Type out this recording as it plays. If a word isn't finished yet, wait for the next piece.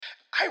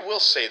I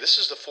will say, this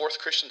is the fourth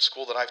Christian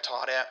school that I've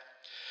taught at.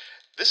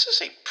 This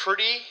is a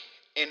pretty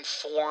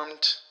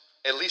informed,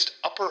 at least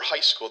upper high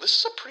school. This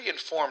is a pretty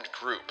informed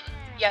group.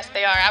 Yes,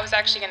 they are. I was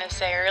actually going to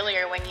say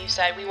earlier when you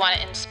said we want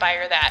to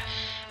inspire that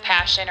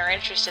passion or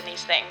interest in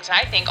these things.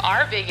 I think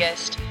our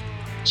biggest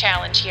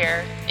challenge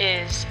here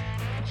is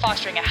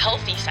fostering a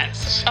healthy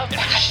sense of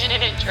passion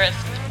and interest.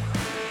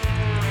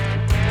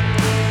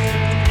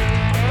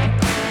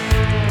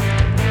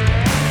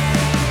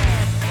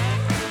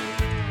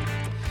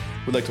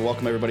 We'd like to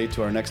welcome everybody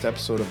to our next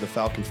episode of the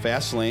Falcon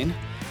Fast Lane.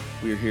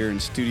 We are here in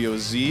Studio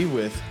Z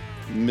with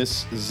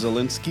Miss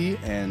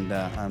Zielinski, and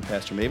I'm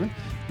Pastor Mavin.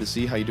 Miss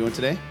Z, how you doing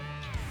today?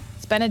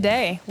 It's been a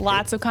day.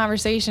 Lots of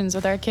conversations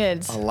with our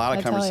kids. A lot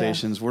of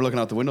conversations. We're looking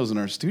out the windows in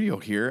our studio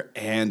here,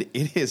 and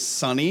it is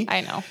sunny.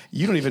 I know.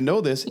 You don't even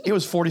know this. It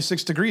was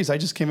 46 degrees. I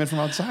just came in from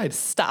outside.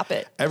 Stop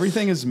it.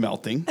 Everything is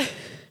melting.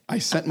 I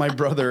sent my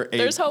brother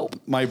There's hope.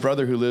 My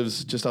brother who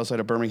lives just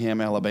outside of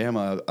Birmingham,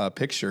 Alabama, a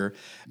picture,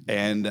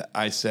 and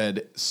I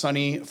said,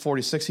 sunny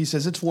 46. He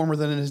says, it's warmer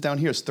than it is down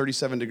here. It's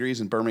 37 degrees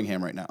in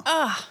Birmingham right now.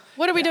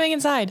 What are we doing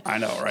inside? I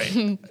know, right?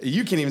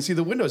 You can't even see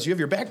the windows. You have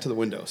your back to the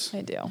windows.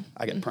 I do.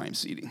 I get prime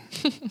seating.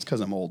 It's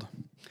because I'm old.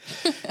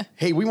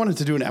 Hey, we wanted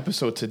to do an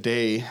episode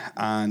today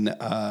on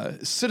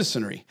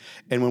Citizenry.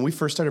 And when we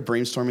first started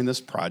brainstorming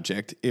this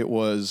project, it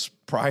was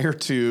prior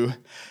to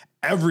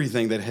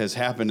everything that has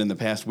happened in the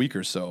past week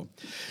or so.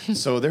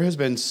 So there has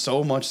been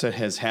so much that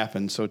has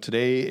happened. So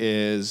today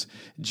is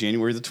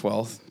January the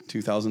 12th,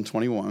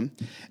 2021.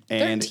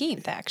 And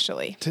 13th,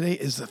 actually. Today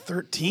is the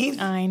 13th?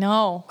 I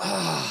know.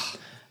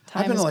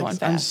 Time is going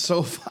fast.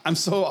 I'm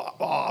so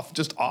off.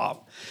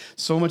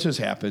 So much has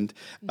happened.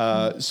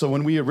 So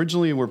when we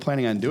originally were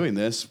planning on doing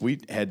this,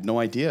 we had no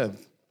idea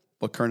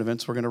what current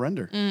events were going to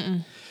render.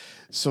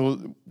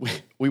 So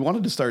we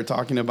wanted to start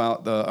talking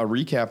about a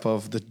recap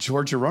of the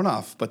Georgia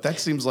runoff, but that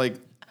seems like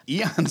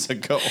eons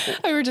ago.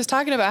 We were just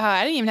talking about how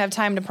I didn't even have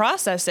time to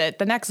process it.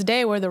 The next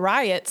day were the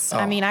riots.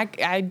 I mean,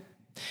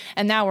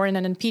 and now we're in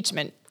an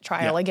impeachment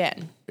trial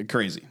again.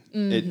 Crazy.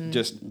 It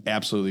just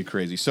absolutely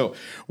crazy. So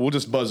we'll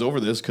just buzz over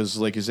this because,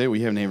 like you say,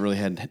 we haven't even really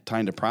had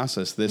time to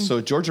process this.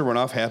 So Georgia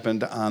runoff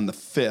happened on the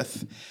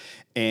 5th.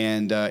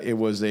 And it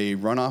was a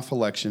runoff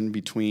election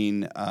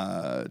between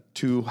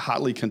two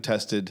hotly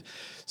contested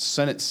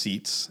Senate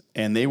seats,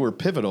 and they were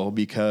pivotal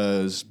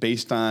because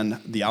based on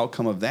the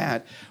outcome of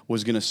that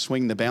was going to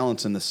swing the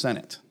balance in the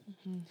Senate.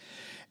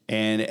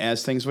 And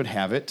as things would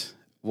have it,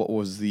 what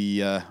were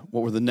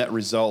the net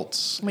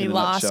results? We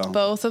lost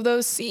both of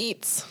those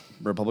seats.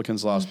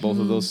 Republicans lost both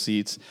of those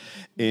seats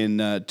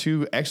in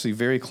two actually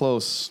very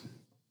close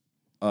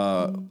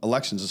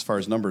elections as far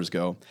as numbers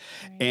go.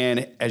 Right.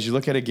 And as you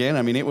look at it again,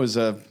 I mean, it was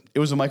a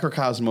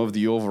microcosm of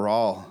the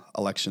overall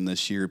election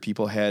this year.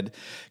 People had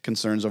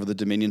concerns over the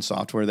Dominion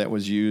software that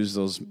was used.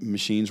 Those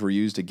machines were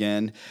used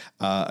again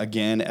at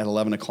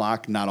 11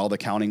 o'clock. Not all the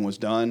counting was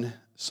done.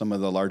 Some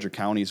of the larger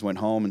counties went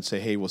home and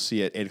say, hey, we'll see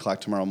you at 8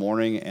 o'clock tomorrow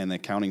morning, and the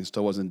counting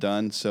still wasn't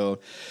done. So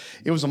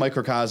it was a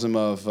microcosm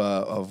of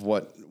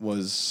what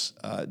was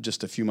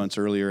just a few months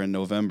earlier in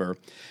November.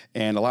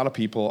 And a lot of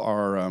people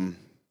are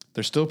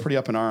they're still pretty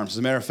up in arms. As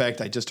a matter of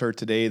fact, I just heard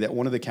today that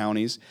one of the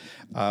counties,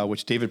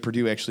 which David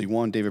Perdue actually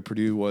won, David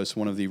Perdue was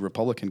one of the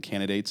Republican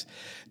candidates,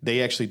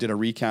 they actually did a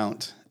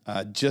recount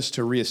just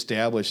to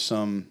reestablish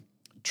some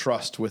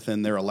trust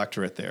within their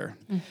electorate there.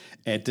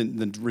 And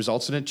the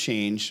results didn't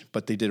change,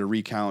 but they did a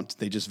recount.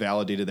 They just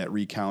validated that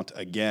recount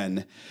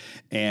again.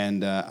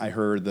 And I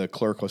heard the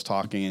clerk was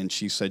talking, and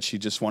she said she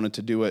just wanted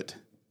to do it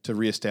to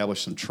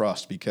reestablish some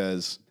trust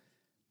because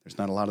there's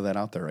not a lot of that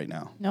out there right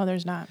now. No,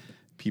 there's not.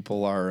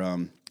 People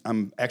are...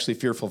 I'm actually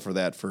fearful for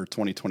that for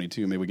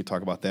 2022. Maybe we can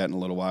talk about that in a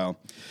little while.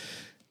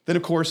 Then,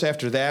 of course,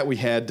 after that, we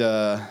had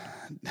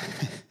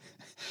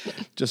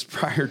just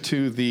prior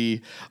to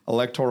the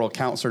electoral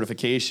count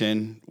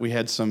certification, we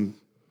had some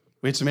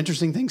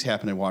interesting things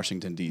happen in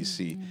Washington,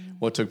 D.C.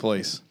 What took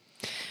place?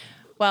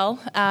 Well,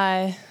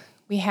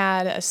 we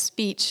had a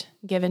speech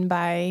given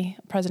by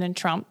President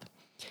Trump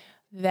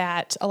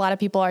that a lot of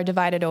people are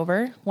divided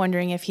over,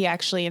 wondering if he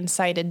actually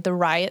incited the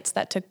riots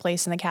that took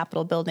place in the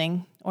Capitol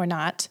building or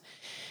not.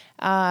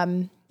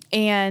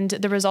 And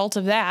the result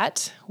of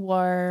that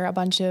were a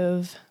bunch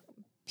of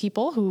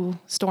people who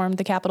stormed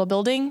the Capitol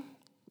building,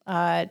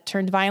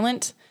 turned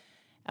violent,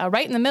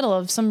 right in the middle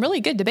of some really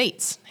good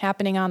debates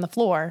happening on the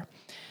floor.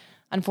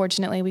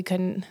 Unfortunately, we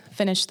couldn't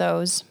finish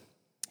those.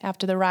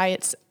 After the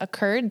riots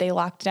occurred, they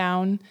locked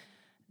down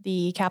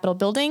the Capitol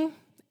building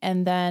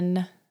and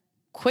then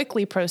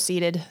quickly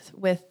proceeded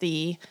with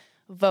the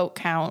vote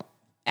count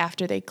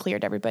after they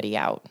cleared everybody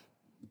out.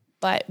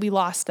 But we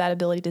lost that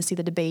ability to see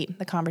the debate,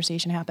 the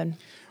conversation happen.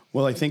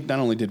 Well, I think not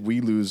only did we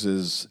lose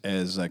as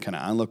kind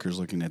of onlookers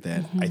looking at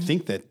that, I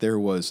think that there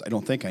was, I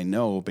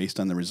know based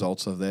on the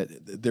results of that,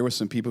 there was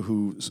some people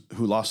who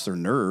lost their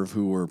nerve,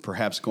 who were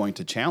perhaps going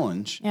to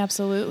challenge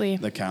absolutely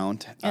the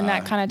count. And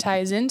that kind of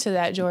ties into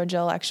that Georgia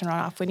election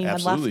runoff when you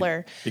had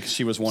Loeffler. Because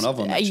she was one of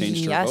them that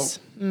changed her vote.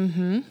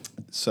 Mm-hmm.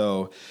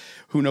 So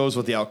who knows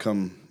what the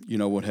outcome,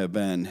 would have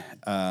been.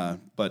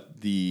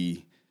 But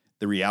the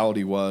the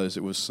reality was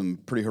it was some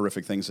pretty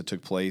horrific things that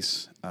took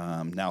place.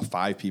 Now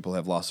 5 people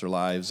have lost their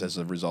lives as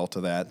a result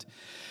of that.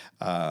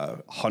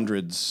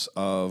 Hundreds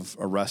of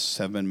arrests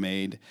have been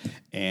made,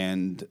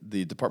 and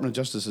the Department of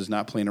Justice is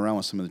not playing around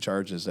with some of the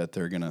charges that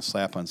they're going to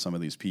slap on some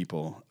of these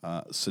people.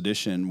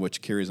 Sedition,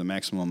 which carries a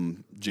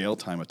maximum jail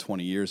time of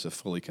 20 years if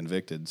fully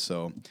convicted.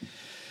 So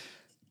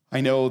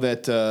I know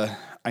that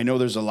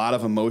there's a lot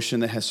of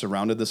emotion that has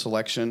surrounded this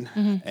election,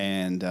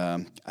 and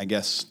I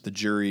guess the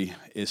jury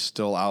is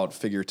still out,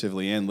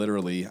 figuratively and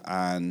literally,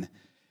 on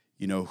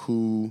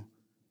who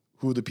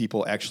the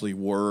people actually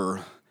were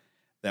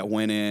that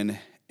went in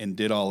and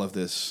did all of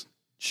this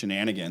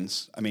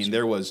shenanigans. I mean,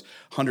 there was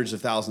hundreds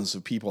of thousands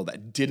of people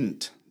that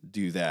didn't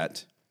do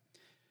that.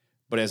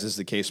 But as is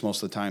the case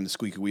most of the time, the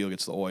squeaky wheel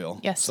gets the oil.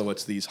 Yes. So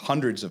it's these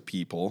hundreds of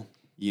people,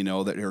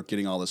 that are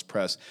getting all this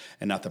press,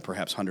 and not the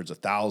perhaps hundreds of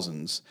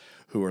thousands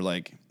who are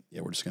like,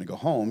 yeah, we're just going to go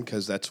home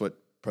because that's what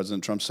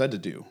President Trump said to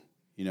do.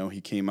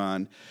 He came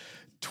on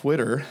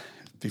Twitter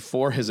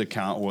before his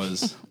account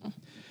was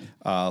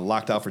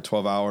locked out for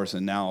 12 hours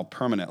and now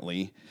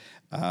permanently.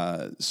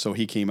 So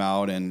he came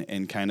out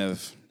and kind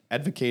of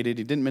advocated.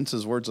 He didn't mince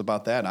his words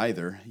about that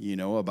either,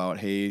 about,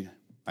 hey,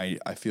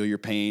 I feel your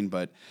pain,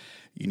 but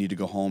you need to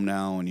go home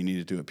now and you need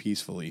to do it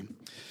peacefully.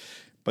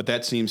 But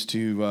that seems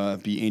to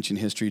be ancient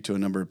history to a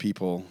number of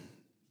people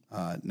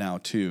now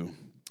too.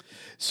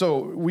 So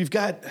we've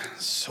got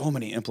so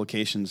many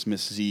implications,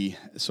 Miss Z.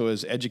 So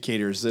as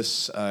educators,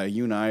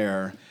 you and I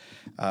are,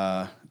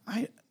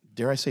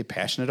 dare I say,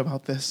 passionate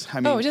about this? I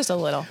mean, just a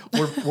little.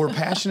 we're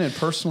passionate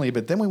personally,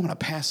 but then we want to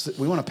pass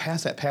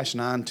that passion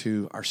on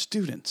to our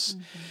students,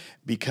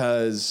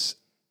 because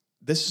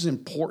this is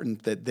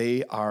important that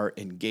they are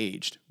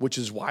engaged, which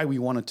is why we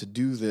wanted to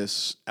do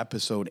this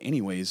episode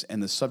anyways,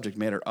 and the subject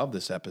matter of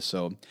this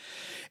episode.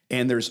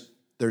 And there's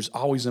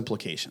always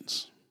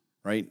implications,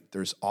 right?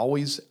 There's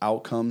always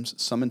outcomes,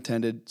 some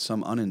intended,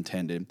 some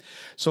unintended.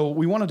 So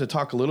we wanted to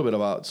talk a little bit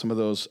about some of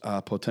those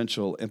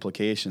potential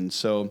implications.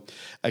 So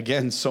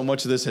again, so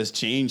much of this has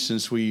changed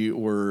since we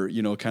were,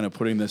 kind of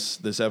putting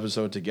this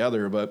episode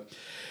together. But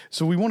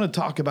so we want to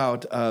talk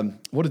about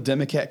what a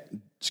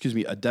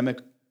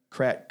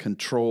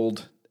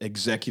Democrat-controlled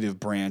executive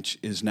branch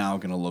is now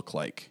going to look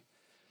like.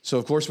 So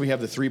of course we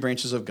have the 3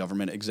 branches of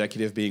government,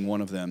 executive being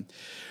one of them.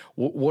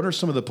 What are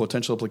some of the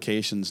potential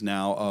implications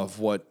now of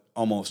what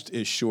almost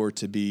is sure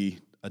to be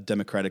a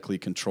democratically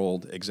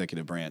controlled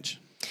executive branch?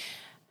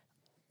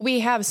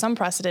 We have some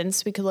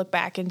precedents. We could look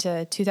back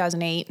into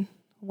 2008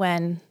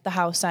 when the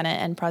House,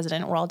 Senate, and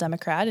President were all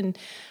Democrat. And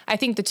I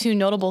think the 2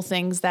 notable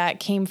things that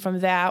came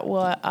from that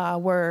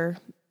were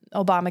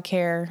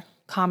Obamacare,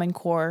 Common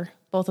Core.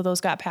 Both of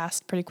those got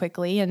passed pretty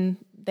quickly, and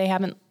they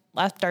haven't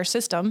left our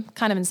system,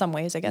 kind of in some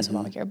ways, I guess,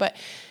 Obamacare. But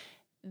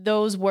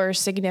those were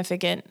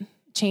significant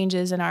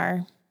changes in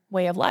our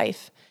way of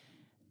life.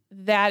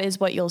 That is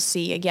what you'll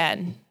see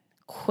again.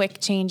 Quick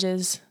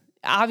changes.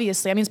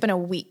 Obviously, I mean, it's been a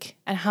week,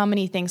 and how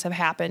many things have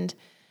happened,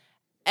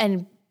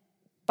 and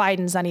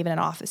Biden's not even in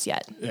office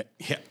yet.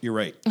 Yeah, you're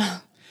right.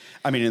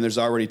 I mean, and there's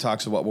already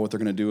talks about what they're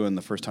going to do in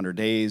the first 100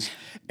 days,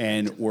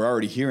 and we're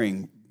already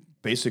hearing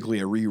basically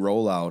a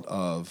re-rollout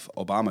of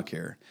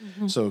Obamacare.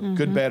 So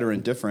good, bad, or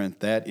indifferent,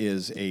 that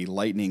is a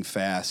lightning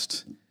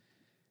fast,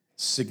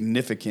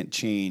 significant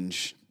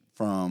change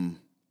from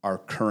our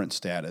current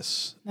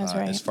status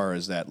as far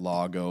as that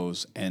law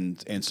goes,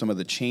 and some of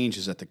the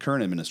changes that the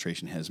current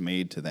administration has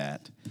made to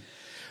that.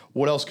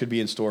 What else could be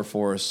in store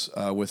for us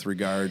with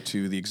regard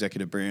to the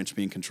executive branch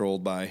being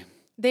controlled by?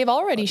 They've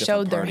already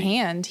showed their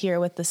hand here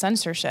with the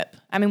censorship.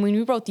 I mean, when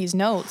we wrote these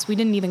notes, we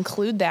didn't even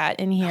include that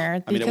in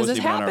here because this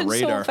happened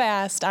so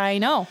fast. I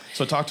know.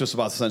 So talk to us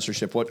about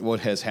censorship. What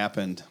has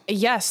happened?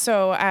 Yes.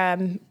 So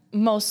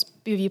most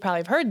of you probably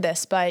have heard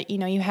this, but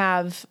you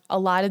have a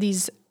lot of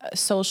these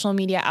social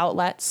media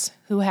outlets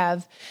who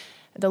have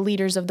the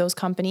leaders of those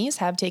companies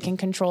have taken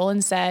control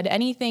and said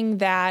anything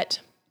that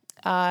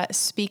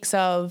speaks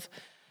of,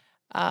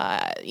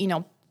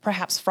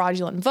 perhaps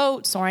fraudulent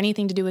votes or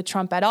anything to do with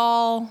Trump at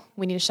all,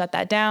 we need to shut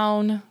that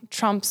down.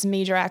 Trump's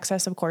major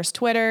access, of course,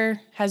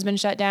 Twitter, has been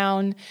shut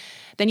down.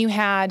 Then you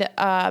had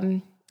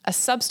a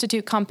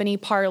substitute company,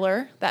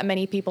 Parler, that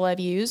many people have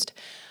used,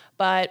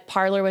 but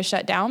Parler was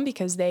shut down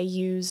because they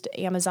used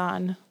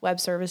Amazon Web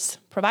Service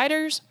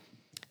providers.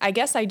 I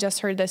guess I just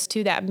heard this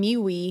too, that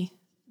MeWe,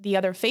 the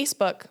other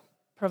Facebook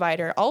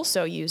provider,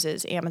 also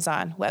uses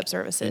Amazon Web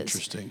Services.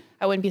 Interesting.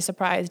 I wouldn't be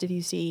surprised if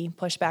you see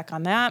pushback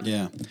on that.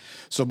 Yeah.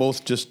 So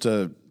both, just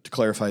to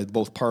clarify,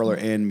 both Parler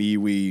and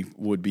MeWe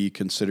would be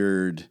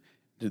considered,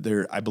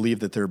 I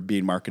believe that they're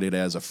being marketed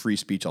as a free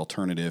speech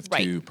alternative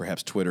to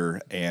perhaps Twitter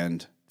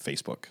and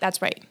Facebook.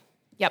 That's right.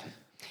 Yep.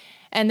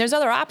 And there's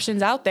other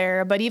options out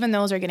there, but even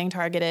those are getting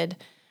targeted.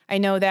 I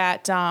know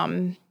that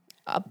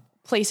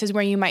places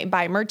where you might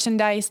buy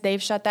merchandise,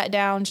 they've shut that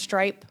down.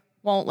 Stripe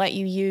won't let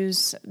you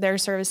use their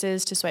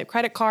services to swipe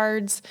credit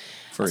cards.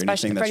 For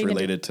anything that's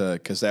related to,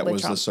 because that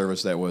was Trump. The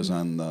service that was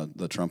on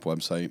the Trump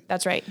website.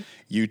 That's right.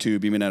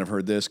 YouTube, you may not have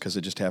heard this because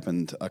it just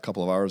happened a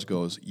couple of hours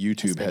ago,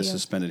 YouTube has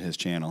suspended his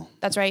channel.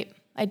 That's right.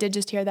 I did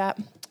just hear that.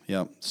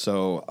 Yeah.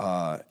 So,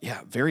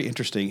 very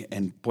interesting.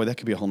 And boy, that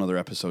could be a whole nother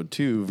episode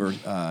too.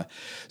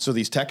 So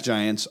these tech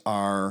giants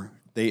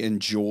they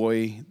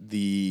enjoy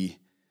the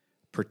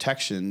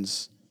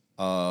protections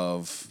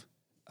of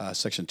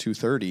Section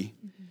 230,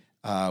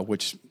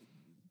 which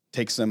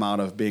takes them out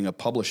of being a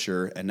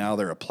publisher, and now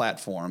they're a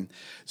platform.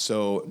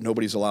 So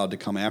nobody's allowed to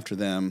come after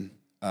them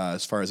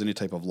as far as any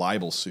type of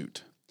libel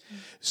suit.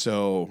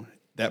 So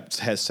that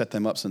has set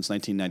them up since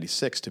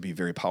 1996 to be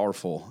very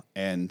powerful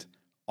and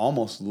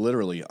almost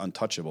literally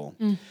untouchable.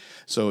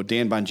 So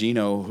Dan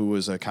Bongino, who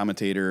was a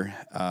commentator,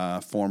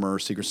 former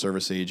Secret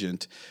Service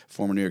agent,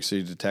 former New York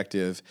City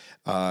detective,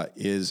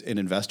 is an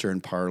investor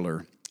in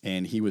Parler.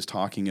 And he was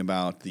talking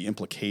about the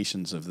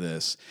implications of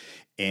this.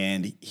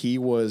 And he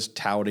was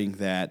touting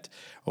that,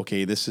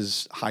 okay, this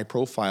is high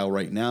profile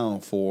right now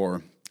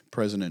for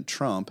President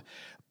Trump,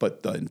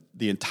 but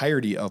the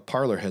entirety of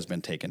Parler has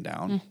been taken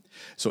down.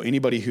 So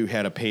anybody who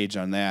had a page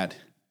on that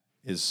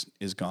is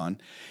gone.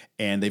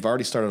 And they've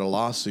already started a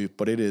lawsuit,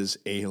 but it is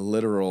a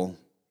literal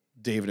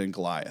David and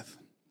Goliath.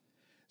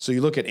 So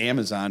you look at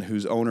Amazon,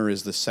 whose owner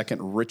is the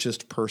second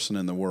richest person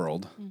in the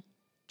world.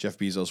 Jeff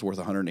Bezos worth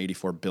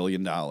 $184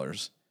 billion.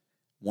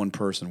 One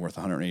person worth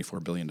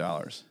 $184 billion.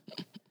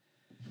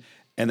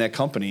 And that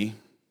company,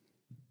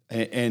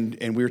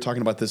 and we were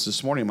talking about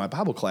this morning in my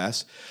Bible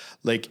class,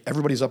 like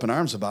everybody's up in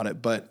arms about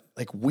it, but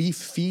like we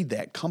feed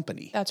that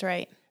company. That's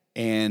right.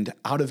 And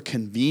out of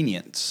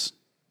convenience,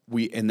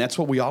 and that's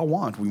what we all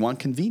want. We want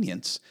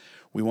convenience.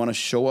 We want to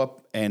show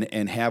up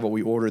and have what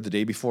we ordered the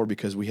day before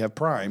because we have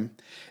Prime,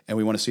 and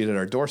we want to see it at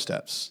our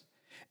doorsteps.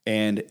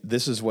 And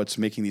this is what's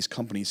making these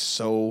companies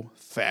so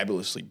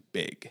fabulously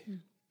big.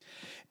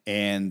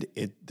 And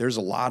there's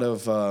a lot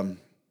of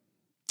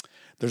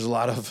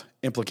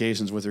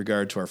implications with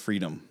regard to our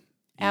freedom.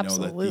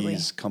 Absolutely. That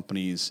these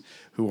companies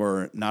who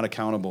are not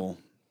accountable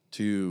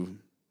to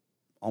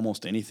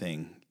almost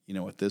anything,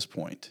 at this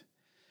point.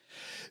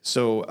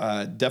 So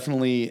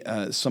definitely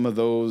some of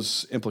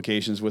those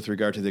implications with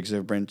regard to the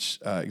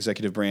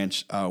executive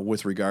branch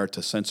with regard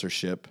to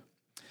censorship.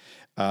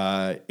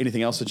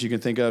 Anything else that you can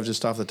think of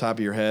just off the top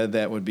of your head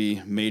that would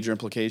be major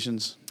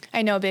implications?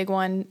 I know a big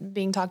one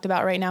being talked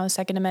about right now is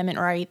Second Amendment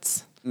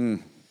rights.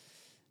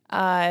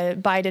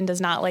 Biden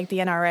does not like the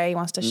NRA. He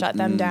wants to shut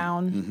them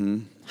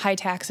down. High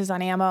taxes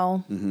on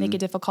ammo make it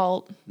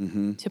difficult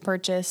to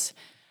purchase.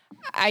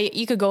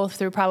 You could go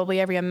through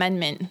probably every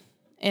amendment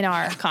in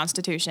our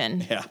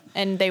Constitution,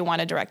 and they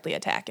want to directly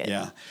attack it.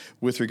 Yeah.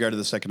 With regard to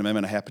the Second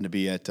Amendment, I happened to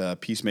be at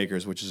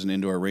Peacemakers, which is an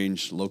indoor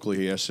range locally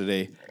here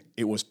yesterday.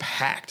 It was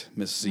packed,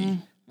 Miss C.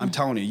 I'm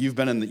telling you, you've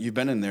been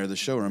in there, the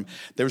showroom.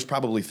 There was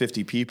probably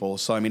 50 people.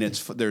 So I mean,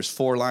 there's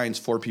 4 lines,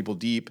 4 people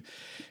deep.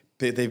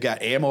 They've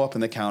got ammo up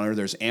in the counter.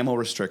 There's ammo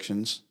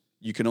restrictions.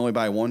 You can only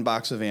buy 1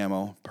 box of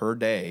ammo per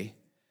day,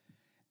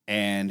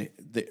 and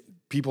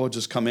people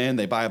just come in,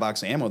 they buy a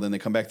box of ammo, then they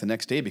come back the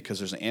next day because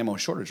there's an ammo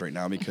shortage right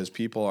now because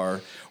people are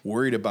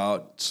worried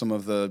about some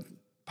of the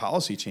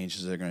policy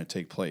changes that are going to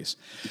take place.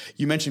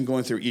 You mentioned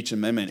going through each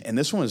amendment, and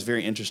this one is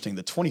very interesting.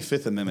 The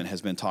 25th Amendment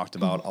has been talked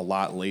about a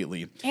lot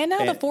lately. And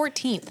now the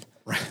 14th.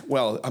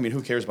 Well, I mean,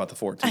 who cares about the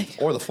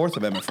 14th or the 4th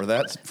Amendment for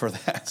that, as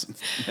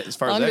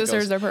far as that goes.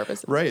 Serves their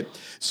purposes. Right.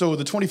 So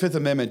the 25th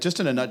Amendment, just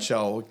in a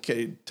nutshell,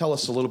 tell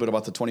us a little bit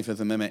about the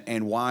 25th Amendment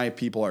and why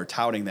people are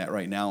touting that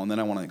right now, and then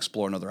I want to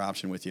explore another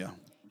option with you.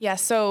 Yeah,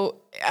 so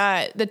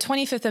the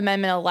 25th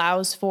Amendment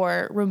allows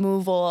for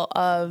removal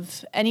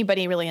of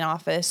anybody really in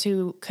office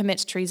who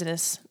commits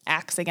treasonous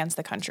acts against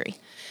the country.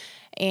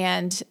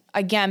 And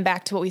again,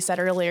 back to what we said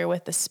earlier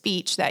with the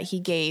speech that he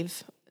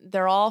gave,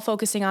 they're all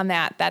focusing on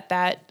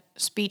that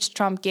speech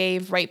Trump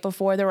gave right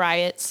before the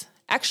riots,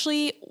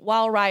 actually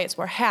while riots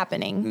were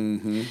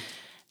happening,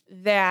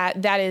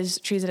 that is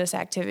treasonous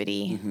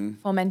activity,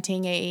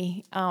 fomenting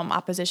a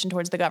opposition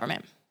towards the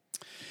government.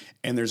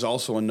 And there's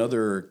also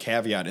another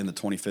caveat in the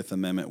 25th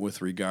Amendment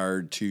with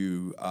regard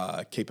to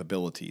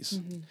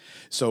capabilities.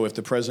 So if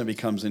the president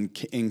becomes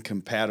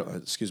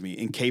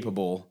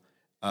incapable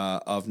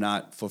of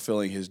not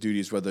fulfilling his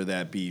duties, whether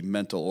that be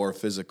mental or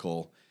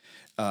physical,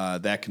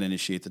 that can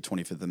initiate the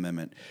 25th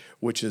Amendment,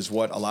 which is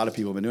what a lot of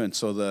people have been doing.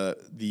 So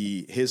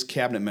his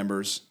cabinet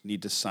members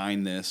need to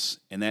sign this,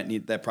 and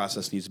that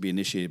process needs to be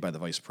initiated by the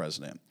vice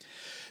president.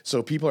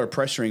 So people are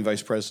pressuring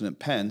Vice President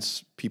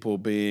Pence, people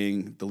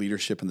being the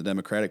leadership in the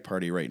Democratic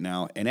Party right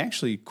now, and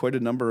actually quite a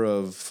number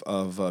of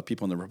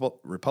people in the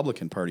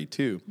Republican Party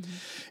too,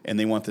 and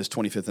they want this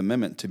 25th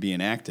Amendment to be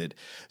enacted.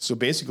 So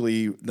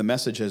basically the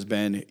message has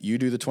been, you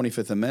do the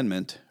 25th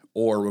Amendment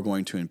or we're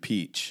going to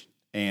impeach,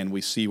 and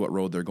we see what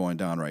road they're going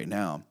down right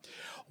now.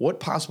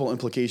 What possible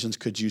implications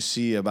could you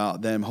see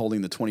about them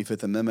holding the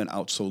 25th Amendment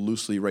out so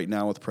loosely right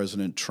now with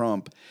President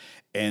Trump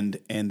and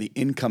the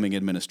incoming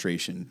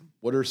administration?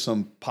 What are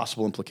some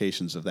possible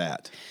implications of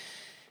that?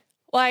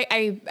 Well,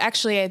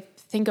 I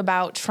think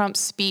about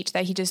Trump's speech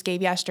that he just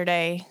gave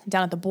yesterday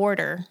down at the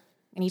border,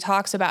 and he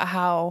talks about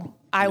how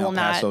El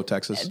Paso,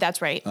 Texas.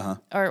 That's right.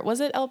 Or was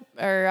it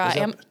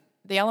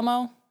the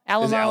Alamo?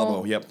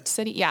 Alamo, yep.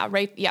 City, yeah,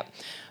 right, yep,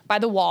 by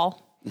the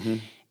wall.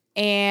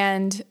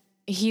 And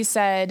he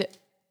said,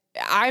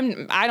 I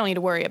don't need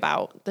to worry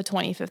about the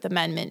 25th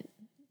Amendment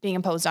being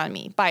imposed on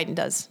me. Biden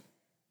does.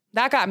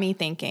 That got me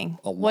thinking.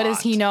 What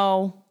does he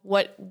know?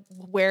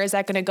 Where is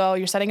that going to go?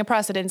 You're setting a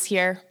precedence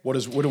here.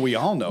 What do we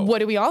all know? What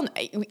do we all know?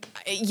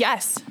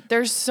 Yes,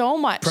 there's so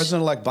much.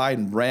 President-elect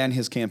Biden ran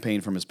his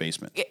campaign from his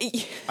basement.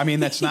 I mean,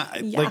 that's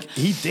not like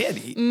he did.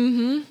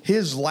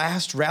 His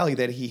last rally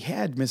that he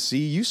had, Miss C,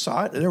 you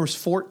saw it. There was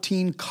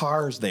 14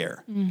 cars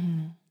there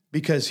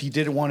because he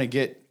didn't want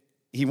to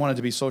he wanted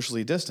to be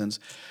socially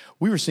distanced.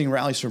 We were seeing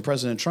rallies from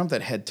President Trump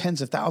that had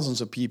tens of thousands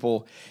of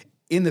people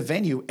in the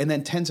venue and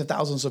then tens of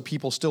thousands of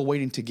people still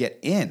waiting to get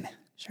in.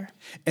 Sure.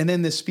 And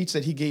then this speech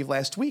that he gave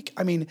last week,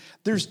 I mean,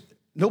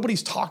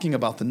 nobody's talking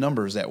about the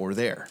numbers that were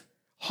there.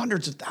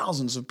 Hundreds of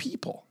thousands of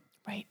people.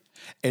 Right.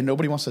 And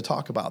nobody wants to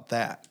talk about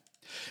that.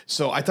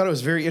 So I thought it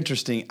was very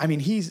interesting. I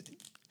mean,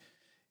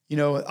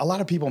 a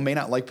lot of people may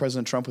not like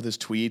President Trump with his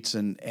tweets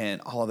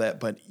and all of that,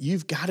 but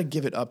you've got to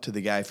give it up to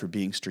the guy for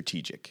being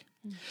strategic.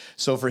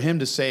 So for him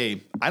to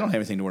say, I don't have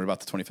anything to worry about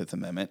the 25th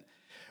Amendment,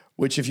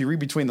 which if you read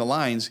between the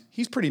lines,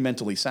 he's pretty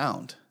mentally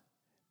sound.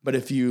 But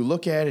if you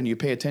look at and you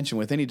pay attention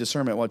with any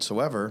discernment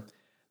whatsoever,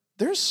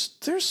 there's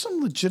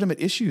some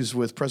legitimate issues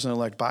with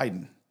President-elect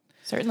Biden.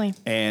 Certainly.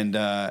 And,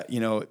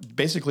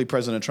 basically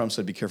President Trump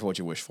said, be careful what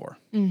you wish for.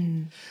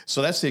 Mm-hmm.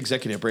 So that's the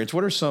executive branch.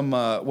 What are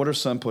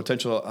some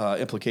potential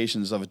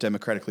implications of a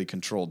democratically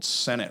controlled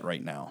Senate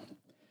right now?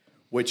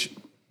 Which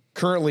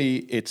currently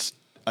it's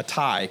a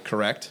tie,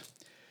 correct?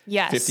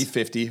 Yes.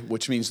 50-50,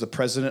 which means the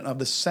president of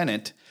the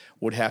Senate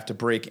would have to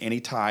break any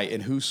tie.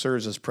 And who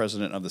serves as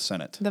president of the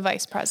Senate? The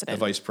vice president.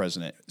 The vice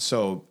president.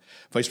 So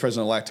Vice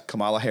President-elect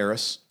Kamala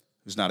Harris,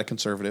 who's not a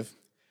conservative,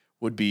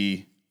 would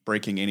be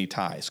breaking any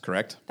ties,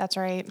 correct? That's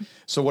right.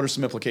 So what are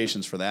some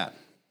implications for that?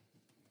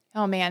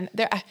 Oh, man.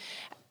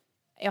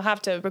 You'll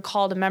have to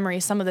recall to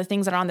memory some of the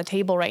things that are on the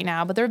table right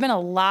now, but there have been a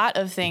lot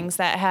of things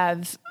that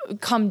have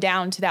come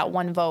down to that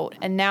one vote,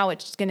 and now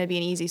it's going to be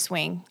an easy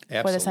swing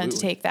for the Senate to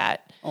take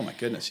that. Oh, my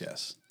goodness,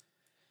 yes.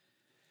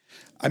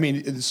 I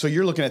mean, so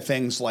you're looking at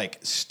things like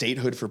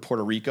statehood for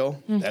Puerto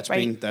Rico. That's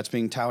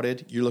being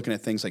touted. You're looking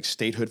at things like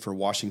statehood for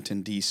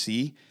Washington,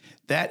 D.C.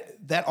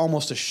 That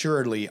almost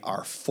assuredly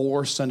are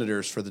 4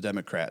 senators for the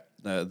Democrat,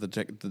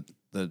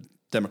 the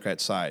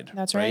Democrat side.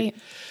 That's right.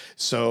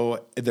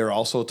 So they're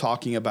also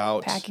talking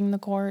about packing the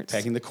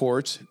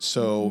courts.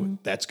 So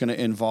that's going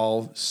to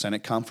involve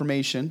Senate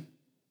confirmation,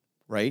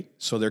 right?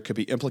 So there could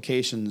be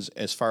implications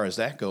as far as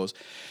that goes.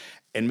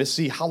 And Miss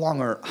C, how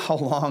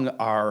long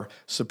are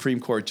Supreme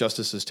Court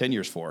justices'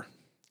 tenures for?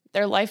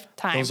 Their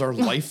lifetime. Those are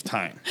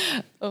lifetime,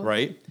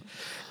 right?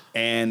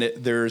 And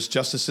there's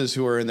justices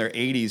who are in their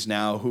 80s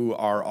now who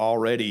are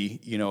already,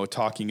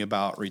 talking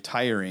about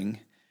retiring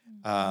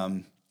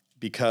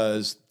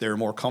because they're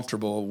more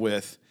comfortable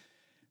with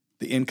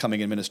the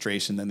incoming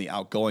administration than the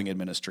outgoing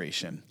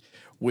administration,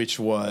 which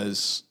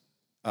was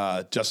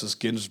Justice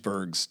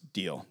Ginsburg's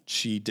deal.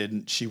 She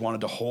wanted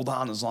to hold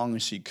on as long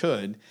as she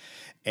could.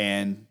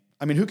 And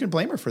I mean, who can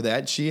blame her for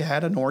that? She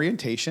had an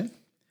orientation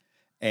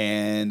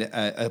and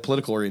a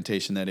political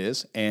orientation, that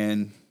is,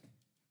 and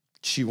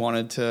she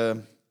wanted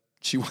to,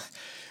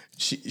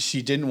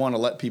 she didn't want to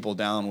let people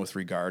down with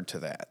regard to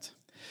that.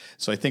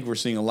 So I think we're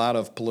seeing a lot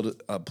of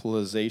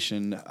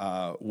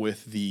politicization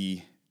with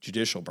the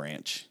judicial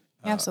branch.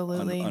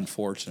 Absolutely.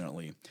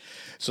 Unfortunately.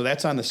 So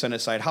that's on the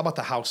Senate side. How about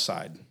the House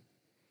side?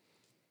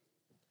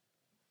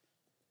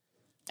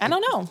 I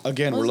don't know.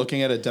 Again, we're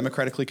looking at a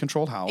democratically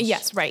controlled House.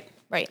 Yes, right.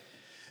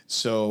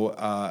 So,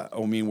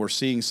 we're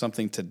seeing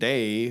something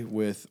today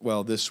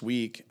this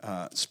week,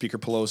 Speaker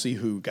Pelosi,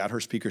 who got her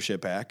speakership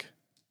back,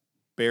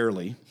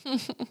 barely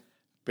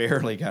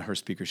got her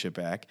speakership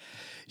back.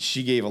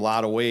 She gave a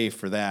lot away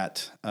for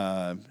that.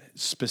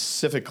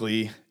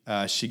 Specifically,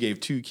 she gave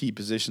 2 key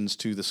positions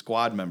to the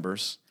squad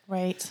members.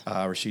 Right.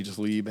 Rashid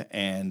Tlaib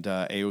and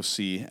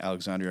AOC,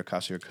 Alexandria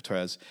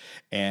Ocasio-Cortez.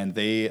 And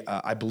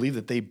I believe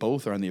that they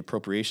both are on the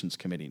Appropriations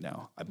Committee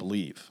now. I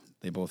believe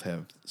they both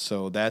have.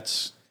 So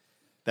that's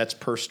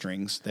purse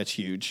strings. That's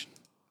huge,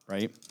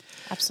 right?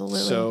 Absolutely.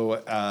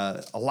 So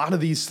a lot of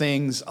these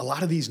things, a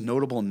lot of these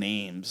notable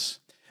names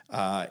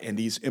and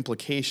these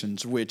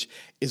implications, which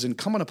is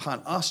incumbent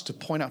upon us to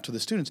point out to the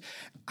students.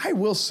 I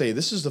will say,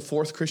 this is the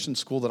 4th Christian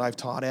school that I've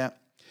taught at.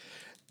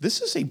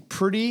 This is a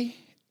pretty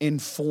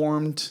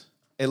informed,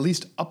 at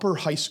least upper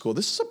high school.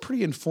 This is a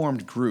pretty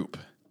informed group.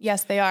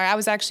 Yes, they are. I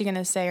was actually going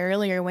to say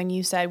earlier when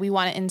you said we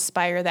want to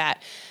inspire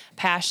that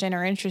passion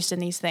or interest in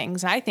these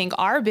things. I think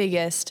our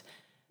biggest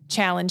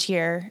challenge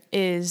here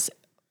is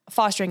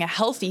fostering a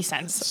healthy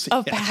sense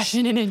of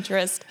passion and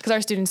interest because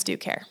our students do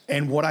care.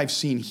 And what I've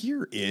seen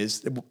here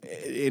is,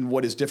 and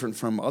what is different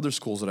from other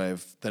schools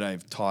that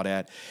I've taught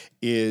at,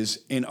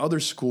 is in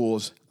other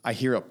schools I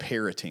hear a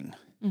parroting.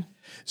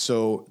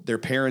 So their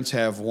parents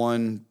have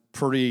one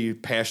pretty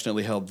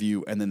passionately held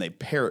view, and then they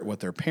parrot what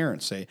their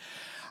parents say.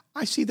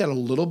 I see that a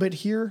little bit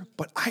here,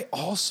 but I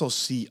also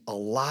see a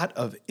lot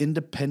of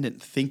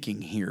independent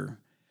thinking here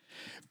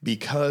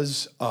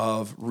because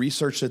of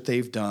research that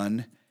they've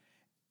done.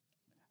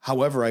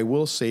 However, I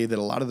will say that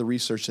a lot of the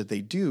research that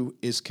they do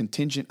is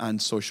contingent on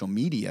social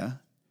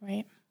media,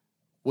 Right.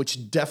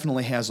 which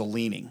definitely has a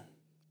leaning,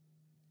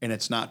 and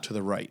it's not to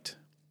the right.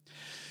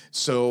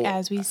 So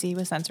As we see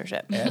with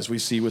censorship.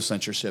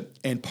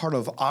 And part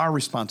of our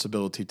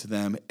responsibility to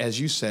them, as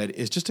you said,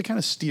 is just to kind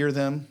of steer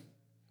them,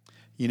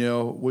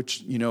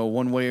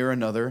 one way or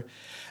another.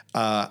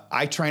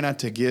 I try not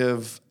to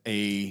give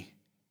and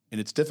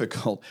it's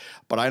difficult,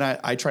 but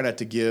I try not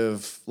to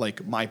give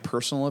like my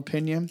personal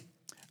opinion.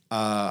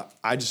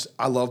 I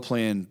love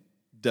playing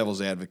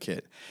devil's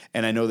advocate.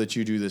 And I know that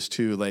you do this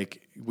too.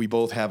 Like, we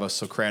both have a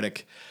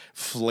Socratic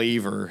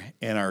flavor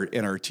in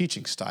our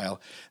teaching style.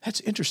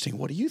 That's interesting.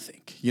 What do you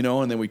think?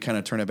 And then we kind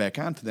of turn it back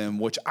on to them,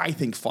 which I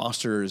think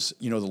fosters,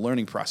 the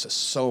learning process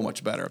so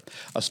much better,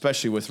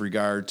 especially with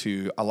regard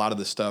to a lot of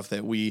the stuff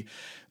that we,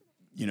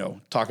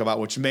 talk about,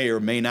 which may or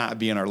may not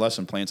be in our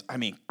lesson plans. I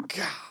mean,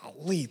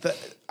 golly,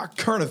 our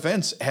current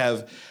events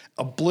have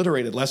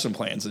obliterated lesson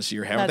plans this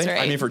year, haven't That's they?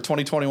 right. I mean, for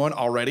 2021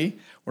 already,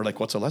 we're like,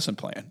 what's a lesson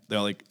plan? They're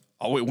like,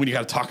 oh, when you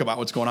got to talk about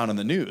what's going on in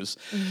the news.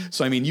 Mm-hmm.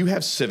 So, I mean, you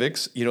have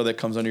civics, that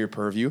comes under your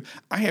purview.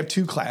 I have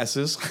 2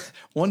 classes.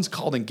 One's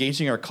called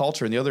Engaging Our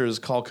Culture, and the other is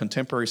called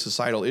Contemporary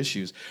Societal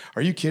Issues.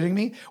 Are you kidding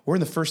me? We're in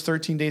the first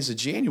 13 days of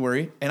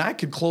January, and I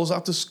could close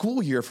out the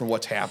school year from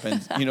what's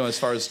happened, as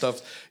far as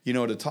stuff,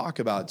 to talk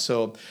about.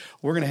 So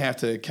we're going to have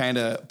to kind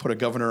of put a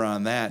governor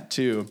on that,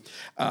 too.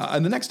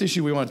 And the next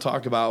issue we want to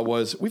talk about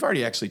was, we've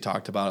already actually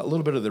talked about a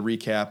little bit of the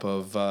recap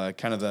of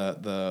kind of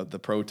the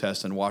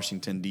protest in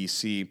Washington,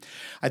 D.C.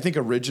 I think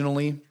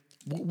originally,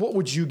 what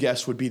would you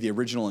guess would be the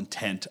original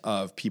intent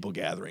of people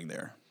gathering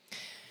there?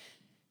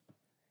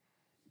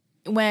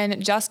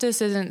 When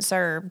justice isn't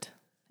served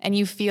and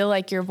you feel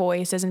like your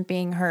voice isn't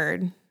being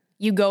heard,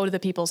 you go to the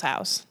people's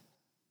house.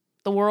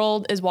 The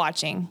world is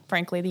watching,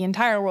 frankly. The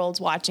entire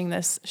world's watching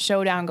this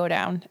showdown go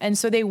down. And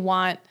so they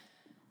want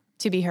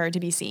to be heard, to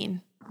be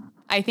seen.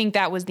 I think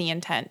that was the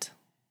intent.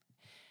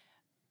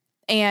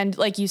 And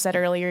like you said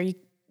earlier,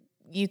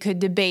 you could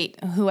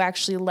debate who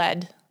actually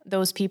led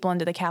those people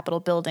into the Capitol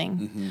building.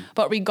 Mm-hmm.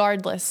 But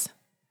regardless,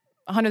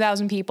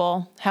 100,000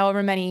 people,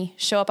 however many,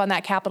 show up on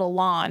that Capitol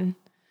lawn,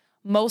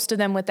 most of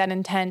them with that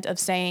intent of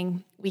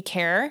saying, we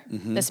care,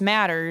 mm-hmm. this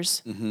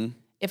matters. Mm-hmm.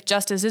 If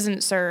justice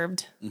isn't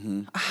served,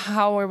 mm-hmm.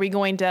 how are we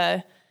going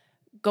to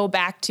go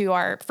back to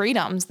our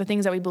freedoms, the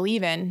things that we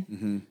believe in?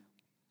 Mm-hmm.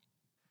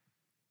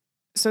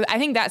 So I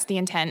think that's the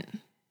intent.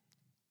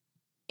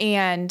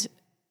 And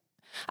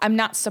I'm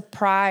not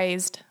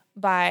surprised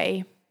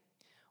by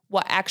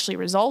what actually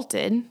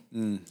resulted.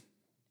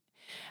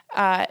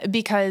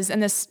 Because,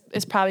 and this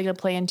is probably going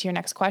to play into your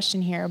next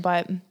question here,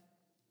 but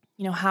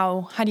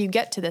how do you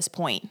get to this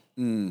point?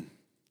 And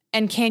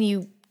can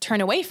you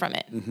turn away from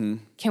it? Mm-hmm.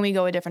 Can we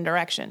go a different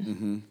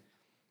direction?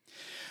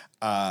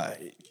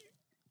 Mm-hmm.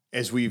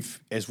 As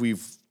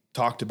we've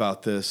talked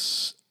about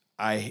this,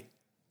 I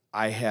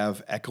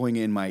have echoing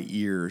in my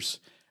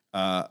ears,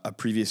 a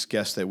previous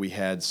guest that we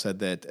had said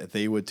that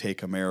they would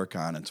take America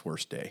on its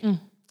worst day.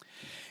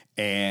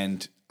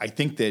 And I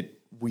think that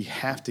we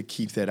have to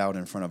keep that out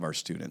in front of our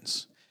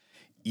students,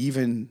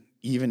 even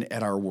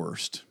at our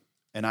worst.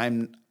 And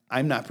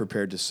I'm not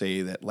prepared to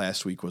say that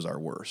last week was our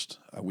worst.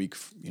 A week,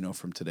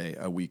 from today,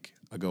 a week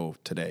ago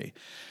today,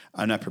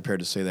 I'm not prepared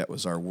to say that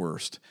was our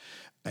worst.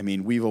 I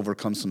mean, we've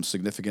overcome some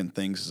significant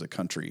things as a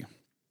country,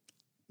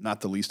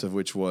 not the least of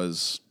which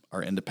was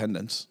our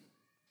independence,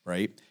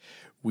 right?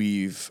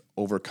 We've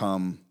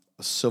overcome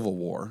a civil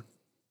war,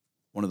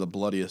 one of the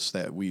bloodiest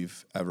that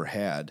we've ever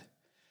had.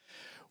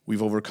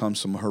 We've overcome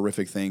some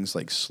horrific things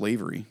like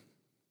slavery.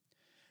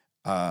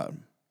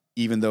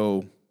 Even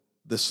though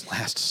this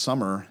last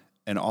summer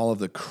and all of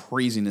the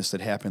craziness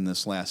that happened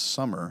this last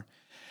summer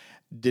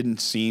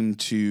didn't seem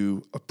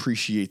to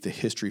appreciate the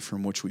history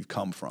from which we've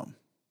come from.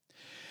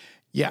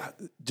 Yeah,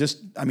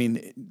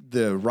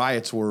 the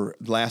riots were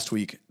last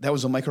week. That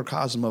was a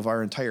microcosm of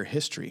our entire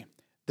history.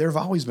 There have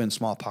always been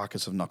small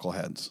pockets of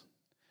knuckleheads.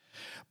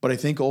 But I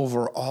think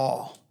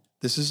overall,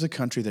 this is a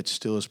country that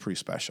still is pretty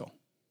special.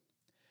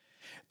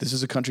 This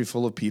is a country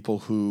full of people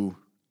who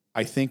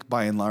I think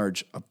by and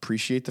large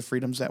appreciate the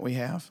freedoms that we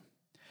have.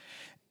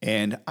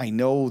 And I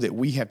know that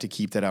we have to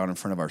keep that out in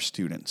front of our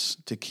students,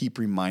 to keep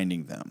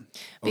reminding them,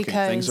 okay,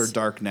 because things are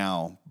dark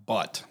now,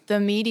 but the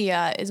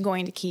media is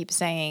going to keep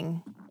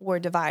saying, we're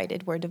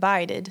divided, we're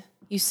divided.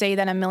 You say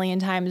that a million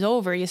times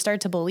over, you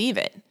start to believe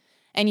it.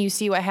 And you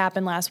see what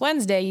happened last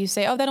Wednesday, you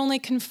say, oh, that only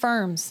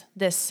confirms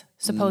this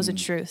supposed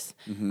truth.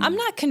 Mm-hmm. I'm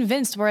not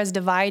convinced we're as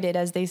divided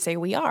as they say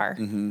we are.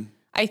 Mm-hmm.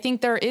 I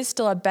think there is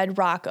still a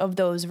bedrock of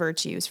those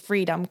virtues: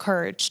 freedom,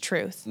 courage,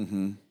 truth.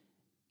 Mm-hmm.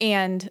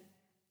 And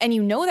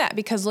you know that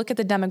because look at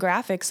the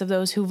demographics of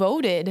those who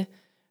voted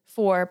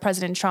for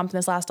President Trump in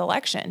this last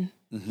election.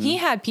 Mm-hmm. He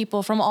had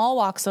people from all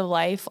walks of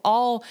life,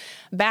 all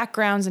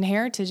backgrounds and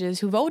heritages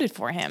who voted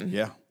for him.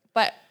 Yeah.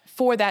 But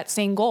for that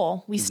same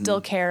goal, we mm-hmm.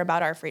 still care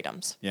about our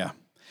freedoms. Yeah.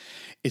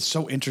 It's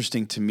so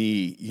interesting to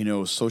me,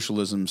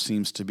 socialism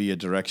seems to be a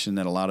direction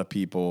that a lot of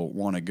people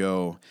want to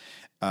go.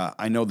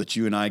 I know that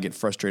you and I get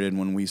frustrated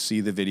when we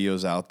see the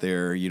videos out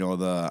there,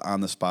 the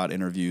on-the-spot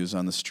interviews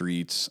on the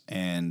streets,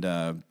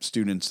 and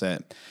students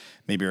that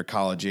maybe are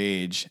college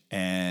age,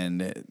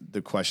 and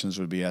the questions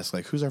would be asked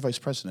like, "Who's our vice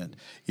president?"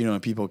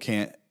 And people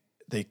can't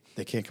come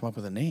up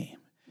with a name,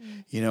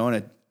 and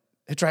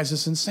it drives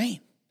us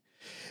insane.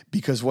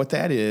 Because what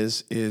that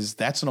is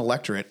that's an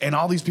electorate, and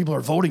all these people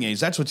are voting age.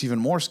 That's what's even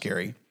more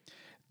scary.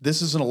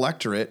 This is an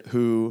electorate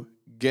who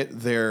get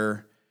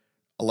their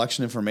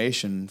election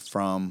information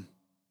from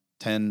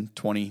 10,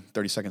 20,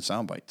 30-second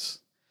sound bites,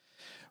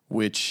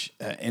 which,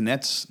 and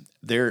that's,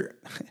 they're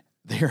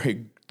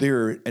an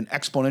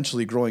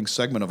exponentially growing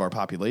segment of our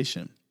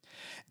population.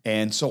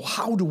 And so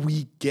how do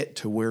we get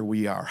to where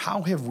we are?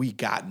 How have we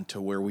gotten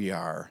to where we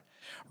are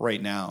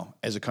right now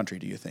as a country,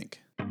 do you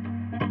think?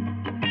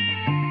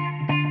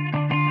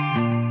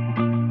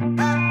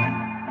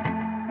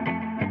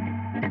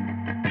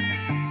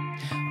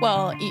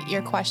 Well,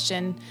 your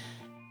question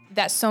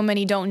that so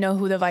many don't know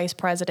who the vice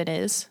president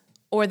is,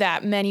 or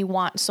that many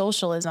want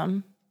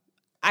socialism,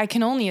 I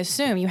can only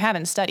assume you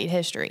haven't studied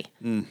history.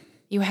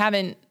 You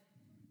haven't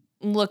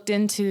looked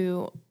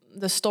into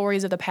the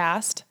stories of the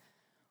past,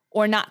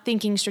 or not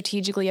thinking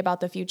strategically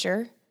about the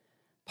future.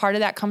 Part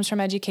of that comes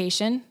from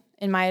education.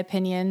 In my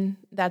opinion,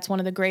 that's one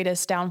of the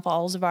greatest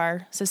downfalls of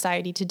our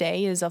society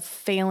today, is a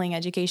failing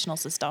educational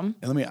system.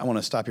 And I want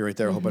to stop you right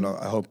there.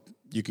 I hope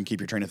you can keep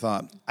your train of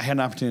thought. I had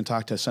an opportunity to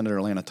talk to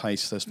Senator Lana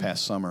Tice this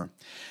past summer.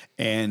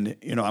 And,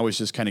 I was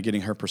just kind of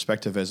getting her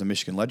perspective as a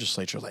Michigan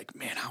legislature, like,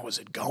 man, how is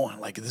it going?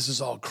 Like, this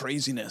is all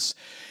craziness.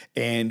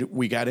 And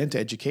we got into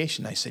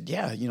education. I said,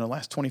 yeah,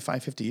 last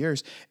 25, 50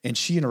 years. And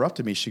she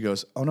interrupted me. She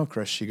goes, oh no,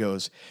 Chris. She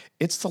goes,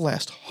 it's the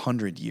last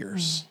 100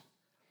 years.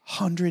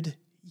 100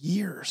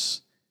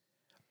 years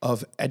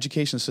of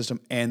education system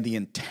and the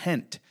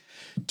intent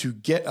to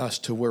get us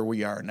to where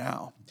we are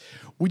now.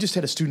 We just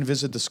had a student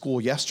visit the school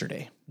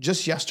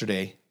just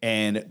yesterday,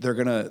 and they're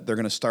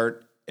gonna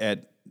start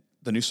at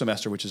the new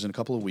semester, which is in a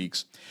couple of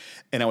weeks.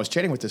 And I was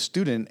chatting with this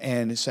student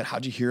and said,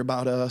 how'd you hear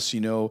about us?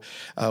 What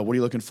are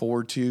you looking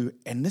forward to?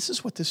 And this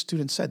is what this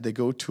student said. They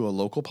go to a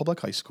local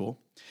public high school,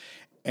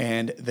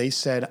 and they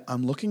said,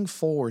 I'm looking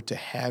forward to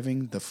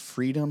having the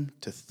freedom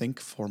to think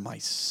for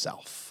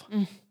myself.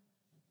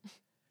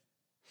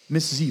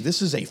 Mrs. E,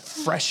 this is a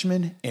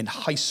freshman in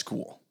high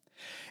school.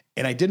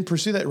 And I didn't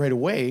pursue that right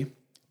away,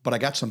 but I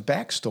got some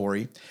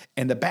backstory.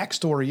 And the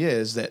backstory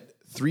is that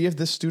 3 of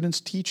this student's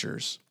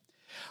teachers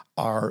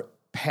are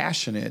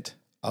passionate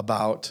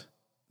about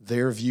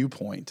their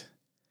viewpoint.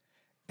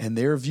 And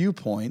their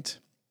viewpoint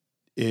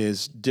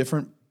is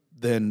different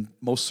than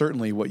most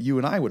certainly what you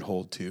and I would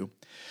hold to.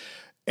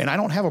 And I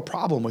don't have a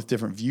problem with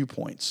different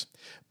viewpoints.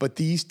 But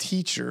these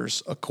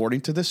teachers,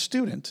 according to this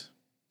student,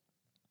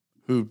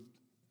 who,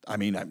 I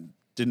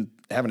didn't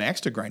have an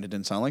axe to grind, it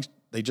didn't sound like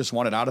they just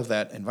wanted out of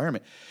that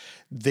environment,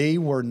 they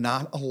were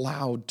not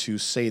allowed to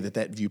say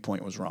that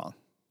viewpoint was wrong.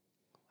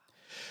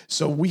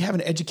 So we have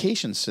an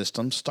education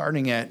system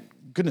starting at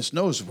goodness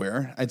knows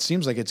where. It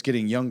seems like it's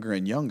getting younger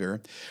and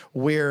younger,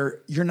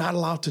 where you're not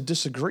allowed to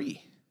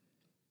disagree.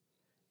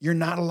 You're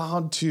not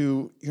allowed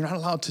to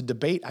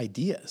debate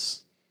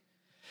ideas.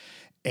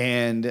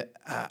 And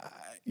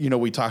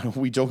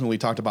we jokingly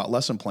talked about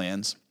lesson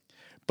plans,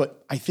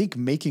 but I think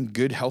making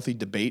good, healthy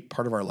debate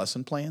part of our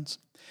lesson plans,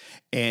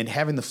 and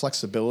having the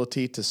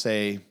flexibility to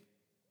say,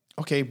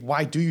 okay,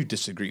 why do you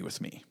disagree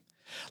with me?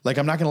 Like,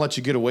 I'm not going to let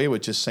you get away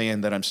with just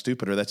saying that I'm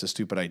stupid or that's a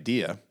stupid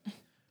idea.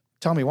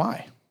 Tell me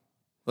why.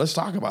 Let's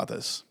talk about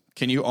this.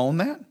 Can you own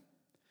that?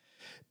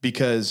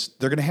 Because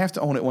they're going to have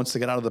to own it once they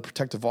get out of the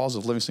protective walls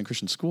of Livingston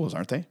Christian Schools,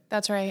 aren't they?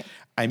 That's right.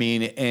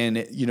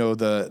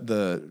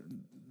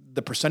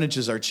 The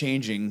percentages are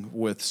changing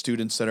with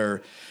students that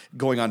are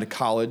going on to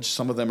college.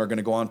 Some of them are going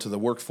to go on to the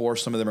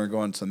workforce. Some of them are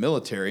going to the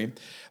military.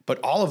 But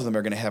all of them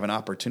are going to have an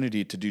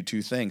opportunity to do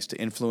 2 things, to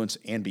influence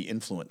and be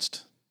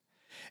influenced.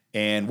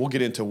 And we'll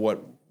get into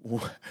what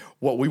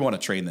we want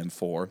to train them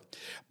for.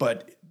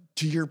 But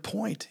to your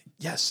point,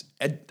 yes,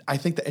 I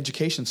think the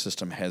education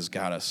system has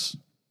got us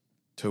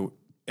to,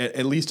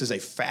 at least as a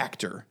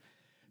factor,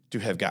 to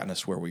have gotten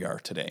us where we are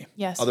today.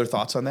 Yes. Other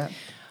thoughts on that?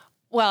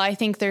 Well, I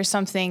think there's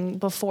something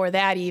before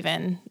that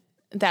even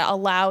that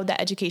allowed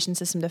the education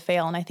system to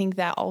fail. And I think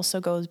that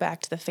also goes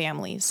back to the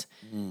families.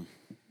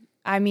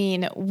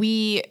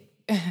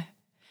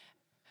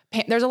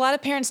 There's a lot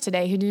of parents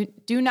today who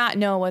do not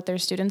know what their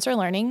students are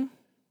learning.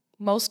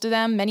 Most of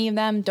them, many of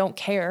them don't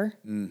care.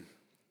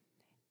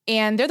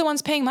 And they're the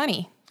ones paying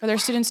money for their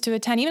students to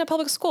attend, even a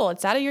public school.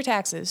 It's out of your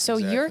taxes. So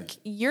Exactly.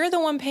 you're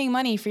the one paying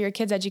money for your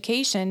kids'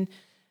 education.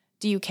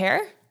 Do you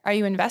care? Are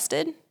you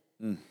invested?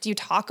 Do you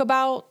talk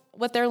about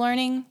what they're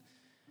learning?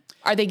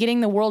 Are they getting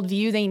the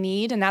worldview they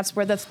need? And that's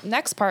where the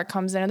next part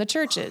comes in, are the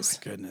churches. Oh,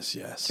 my goodness,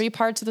 yes. 3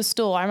 parts of the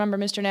stool. I remember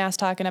Mr. Nass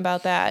talking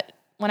about that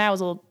when I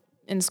was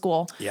in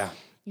school. Yeah.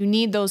 You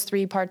need those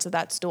 3 parts of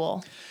that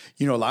stool.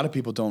 A lot of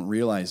people don't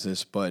realize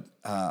this, but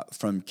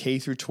from K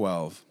through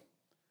 12,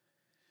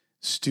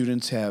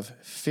 students have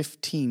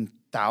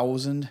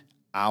 15,000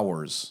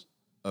 hours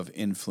of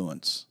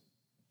influence.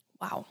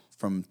 Wow.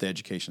 from the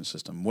education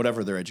system,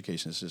 whatever their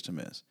education system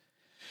is.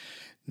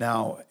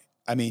 Now,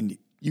 I mean,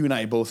 you and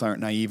I both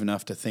aren't naive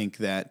enough to think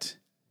that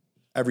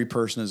every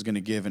person is going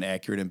to give an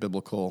accurate and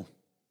biblical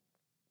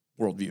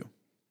worldview.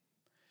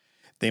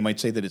 They might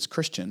say that it's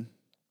Christian,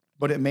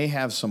 but it may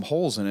have some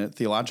holes in it,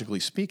 theologically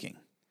speaking.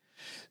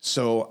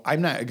 So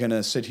I'm not going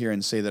to sit here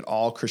and say that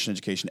all Christian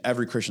education,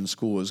 every Christian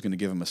school is going to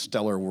give them a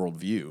stellar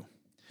worldview.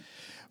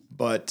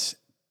 But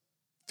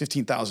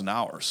 15,000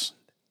 hours,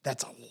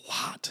 that's a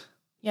lot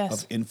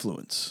of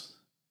influence.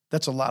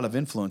 That's a lot of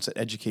influence that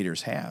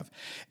educators have.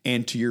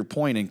 And to your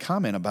point and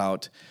comment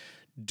about,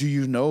 do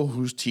you know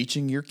who's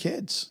teaching your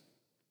kids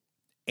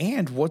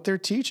and what they're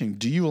teaching?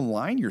 Do you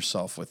align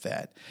yourself with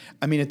that?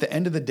 I mean, at the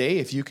end of the day,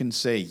 if you can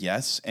say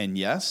yes and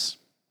yes,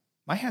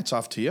 my hat's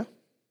off to you.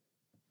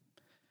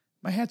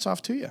 My hat's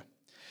off to you.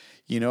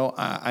 You know,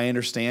 I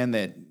understand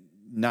that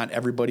not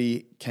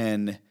everybody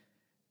can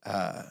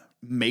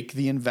make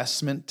the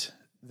investment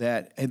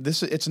that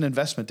it's an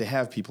investment to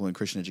have people in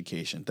Christian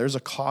education. There's a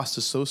cost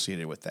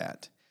associated with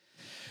that.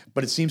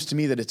 But it seems to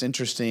me that it's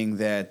interesting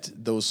that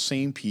those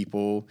same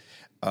people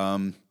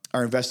are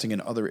investing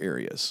in other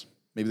areas.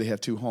 Maybe they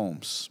have 2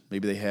 homes.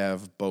 Maybe they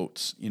have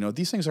boats. You know,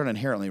 these things aren't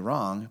inherently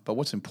wrong, but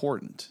what's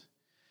important?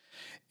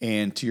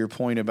 And to your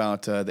point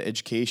about the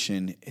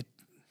education,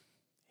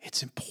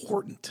 it's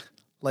important,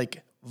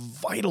 like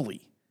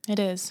vitally. It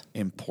is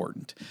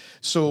important.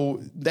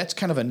 So that's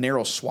kind of a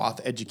narrow swath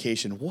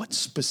education. What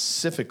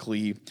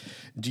specifically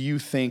do you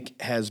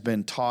think has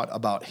been taught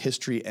about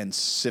history and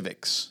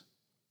civics?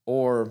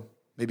 Or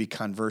maybe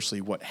conversely,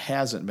 what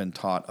hasn't been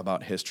taught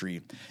about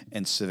history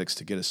and civics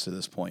to get us to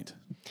this point?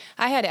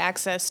 I had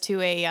access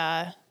to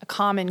a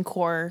Common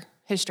Core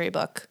history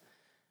book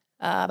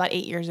about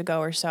 8 years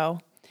ago or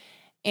so.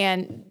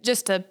 And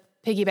just to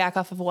piggyback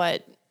off of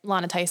what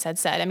Lana Tice had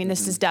said, I mean,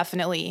 this is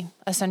definitely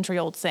a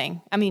century-old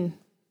thing. I mean,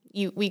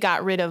 we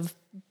got rid of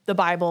the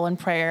Bible and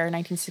prayer in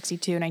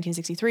 1962,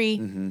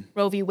 1963.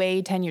 Roe v.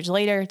 Wade, 10 years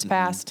later, it's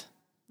passed.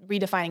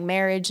 Redefining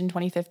marriage in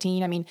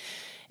 2015. I mean,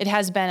 it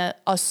has been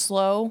a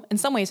slow, in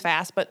some ways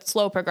fast, but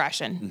slow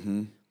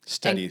progression.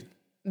 Steady. And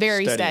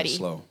very steady.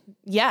 Slow.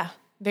 Yeah,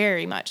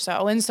 very much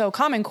so. And so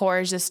Common Core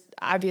is just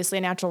obviously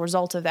a natural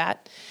result of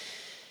that.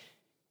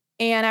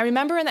 And I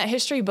remember in that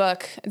history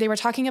book, they were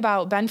talking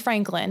about Ben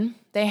Franklin.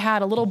 They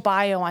had a little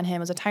bio on him. It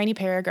was a tiny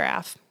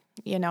paragraph.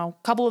 You know,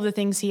 a couple of the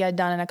things he had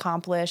done and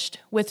accomplished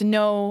with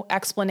no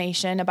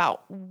explanation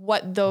about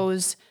what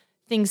those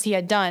things he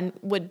had done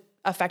would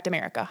affect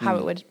America, how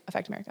it would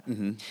affect America.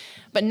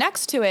 But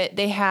next to it,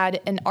 they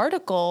had an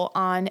article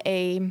on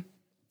a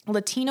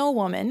Latino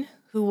woman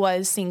who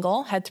was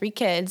single, had 3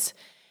 kids,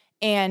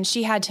 and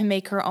she had to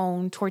make her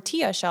own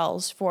tortilla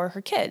shells for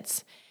her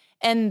kids.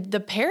 And the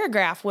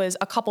paragraph was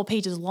a couple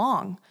pages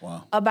long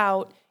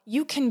about,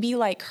 you can be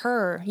like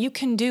her, you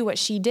can do what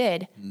she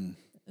did.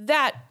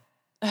 That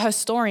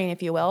historian,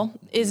 if you will,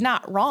 is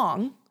not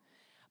wrong,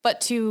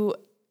 but to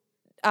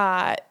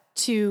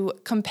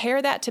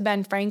compare that to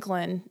Ben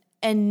Franklin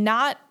and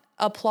not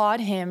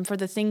applaud him for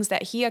the things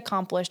that he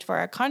accomplished for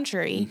our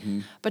country,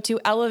 but to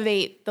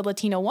elevate the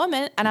Latino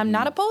woman, and I'm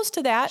not opposed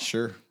to that.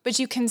 Sure. But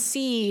you can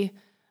see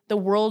the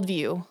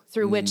worldview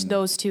through which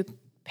those 2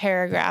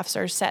 paragraphs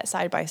are set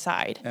side by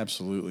side.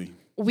 Absolutely.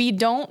 We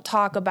don't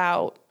talk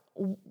about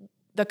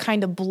the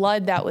kind of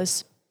blood that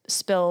was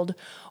spilled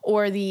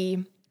or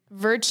the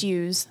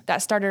virtues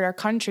that started our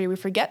country. We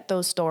forget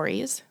those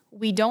stories.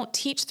 We don't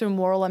teach through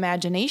moral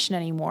imagination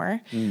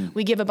anymore.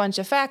 We give a bunch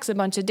of facts, a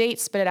bunch of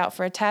dates, spit it out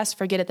for a test,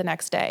 forget it the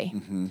next day.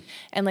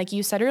 And like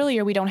you said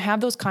earlier, we don't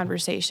have those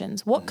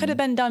conversations. What could have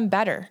been done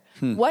better?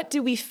 What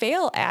do we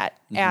fail at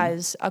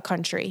as a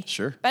country?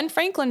 Sure. Ben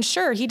Franklin,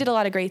 sure, he did a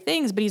lot of great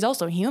things, but he's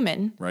also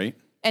human. Right.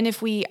 And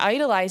if we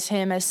idolize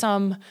him as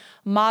some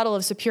model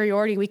of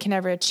superiority we can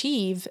never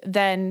achieve,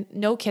 then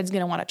no kid's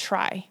going to want to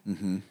try.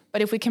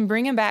 But if we can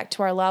bring him back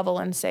to our level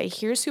and say,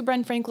 here's who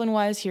Ben Franklin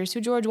was, here's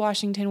who George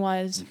Washington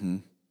was,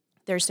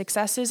 their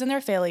successes and their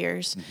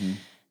failures.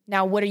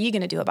 Now, what are you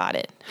going to do about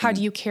it? How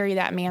do you carry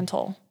that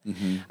mantle?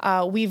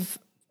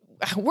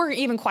 We're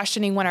even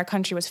questioning when our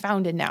country was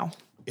founded now.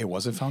 It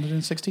wasn't founded in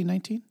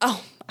 1619?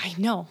 Oh, I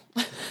know.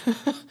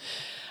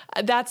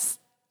 That's...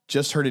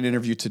 Just heard an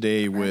interview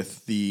today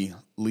with the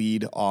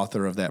lead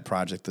author of that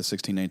project, the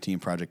 1619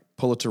 project,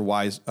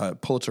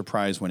 Pulitzer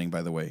Prize winning,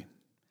 by the way.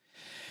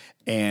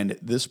 And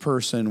this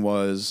person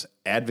was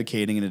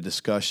advocating in a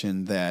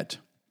discussion that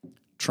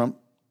Trump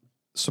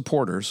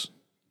supporters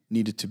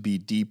needed to be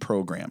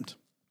deprogrammed.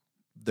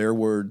 Their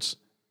words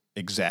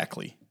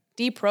exactly.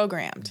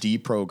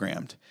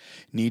 Deprogrammed.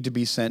 Need to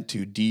be sent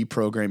to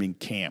deprogramming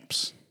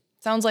camps.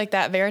 Sounds like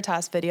that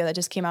Veritas video that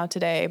just came out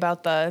today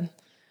about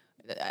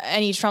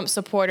any Trump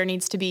supporter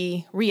needs to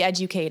be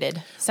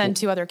re-educated, sent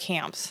to other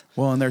camps.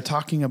 Well, and they're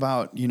talking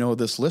about,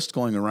 this list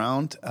going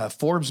around.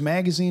 Forbes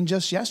magazine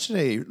just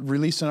yesterday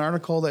released an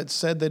article that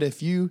said that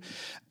if you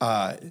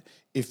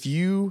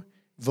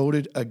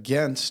voted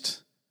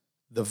against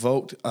the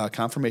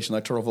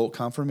electoral vote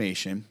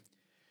confirmation,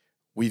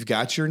 we've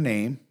got your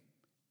name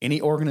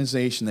any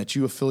organization that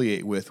you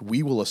affiliate with,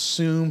 we will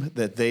assume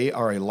that they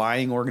are a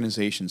lying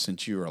organization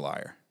since you are a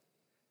liar.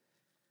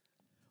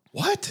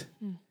 What?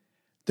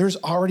 There's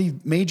already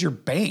major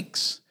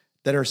banks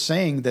that are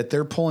saying that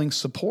they're pulling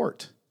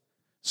support.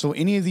 So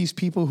any of these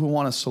people who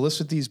want to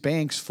solicit these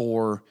banks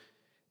for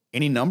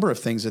any number of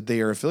things that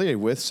they are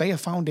affiliated with, say a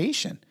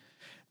foundation,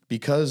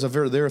 because of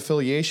their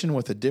affiliation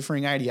with a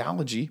differing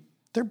ideology,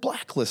 they're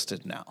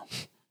blacklisted now.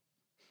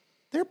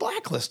 They're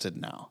blacklisted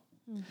now.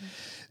 Mm-hmm.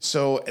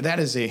 So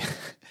that's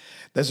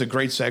a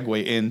great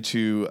segue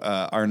into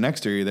our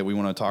next area that we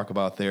want to talk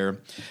about there.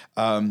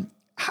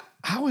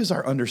 How has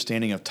our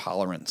understanding of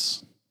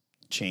tolerance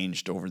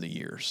changed over the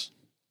years?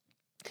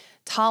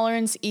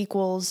 Tolerance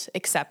equals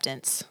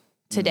acceptance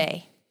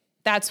today.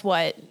 That's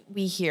what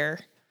we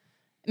hear.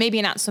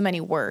 Maybe not so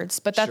many words,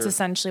 but that's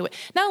essentially what,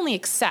 not only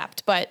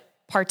accept, but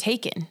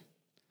partake in.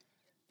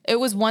 It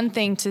was one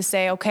thing to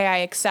say, okay, I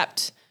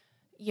accept,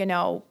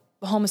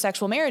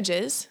 homosexual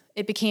marriages.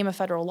 It became a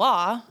federal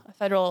law,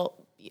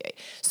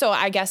 so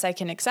I guess I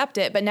can accept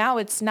it. But now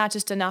it's not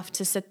just enough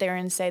to sit there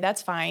and say,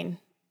 that's fine.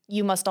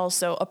 You must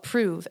also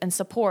approve and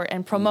support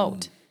and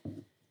promote.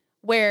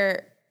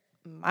 Where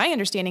my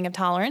understanding of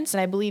tolerance,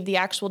 and I believe the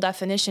actual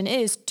definition,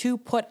 is to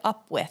put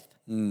up with.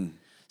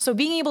 So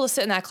being able to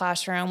sit in that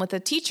classroom with a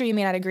teacher you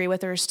may not agree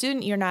with or a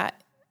student you're not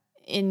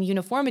in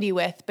uniformity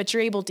with, but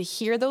you're able to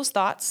hear those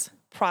thoughts,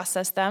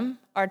 process them,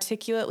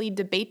 articulately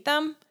debate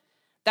them,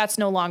 that's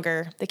no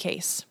longer the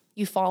case.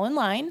 You fall in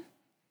line,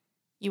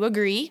 you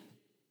agree,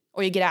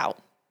 or you get out,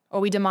 or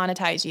we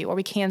demonetize you, or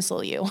we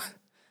cancel you,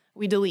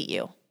 we delete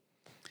you.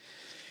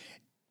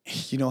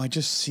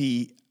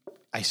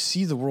 I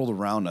see the world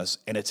around us,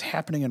 and it's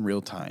happening in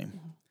real time.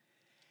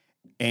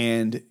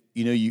 And,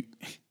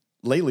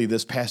 lately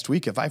this past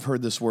week, if I've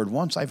heard this word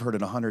once, I've heard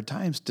it 100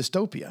 times,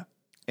 dystopia.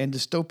 And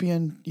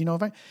dystopian,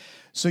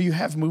 so you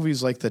have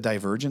movies like the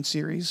Divergent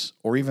series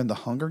or even the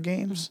Hunger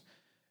Games,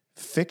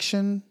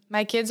 fiction.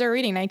 My kids are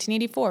reading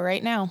 1984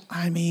 right now.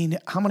 I mean,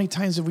 how many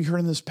times have we heard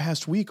in this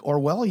past week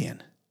Orwellian?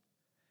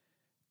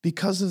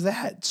 Because of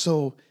that.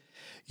 So,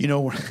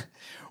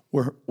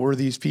 were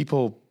these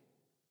people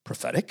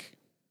prophetic?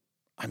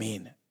 I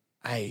mean,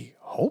 I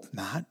hope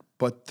not,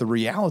 but the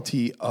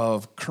reality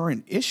of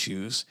current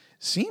issues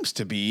seems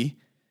to be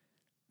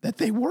that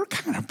they were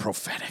kind of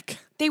prophetic.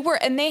 They were,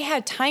 and they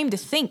had time to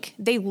think.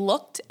 They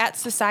looked at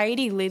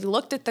society, they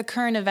looked at the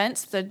current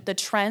events, the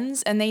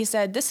trends, and they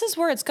said, this is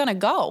where it's going to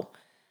go.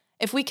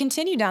 If we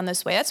continue down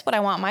this way, that's what I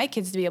want my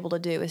kids to be able to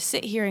do, is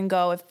sit here and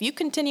go, if you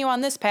continue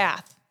on this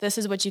path, this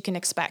is what you can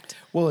expect.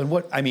 Well,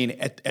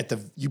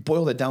 and you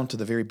boil it down to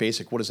the very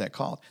basic, what is that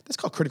called? That's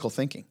called critical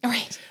thinking.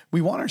 Right.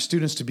 We want our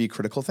students to be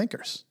critical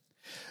thinkers.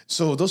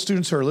 So those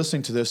students who are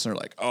listening to this and are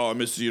like, oh,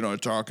 Mr.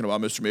 Talking about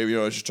Mr.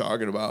 Mavin, what you're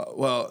talking about.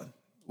 Well,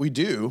 we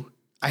do.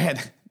 I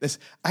had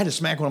to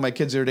smack one of my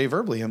kids the other day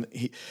verbally.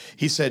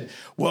 He said,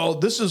 well,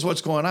 this is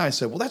what's going on. I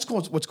said, well, that's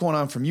what's going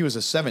on from you as a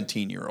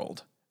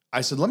 17-year-old.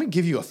 I said, let me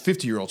give you a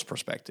 50-year-old's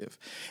perspective.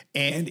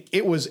 And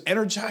it was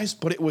energized,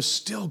 but it was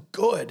still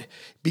good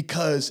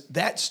because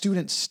that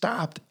student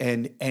stopped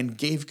and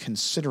gave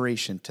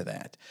consideration to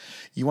that.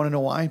 You want to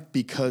know why?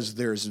 Because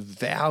there's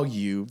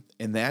value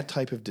in that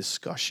type of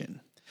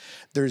discussion.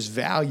 There's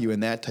value in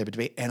that type of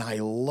debate. And I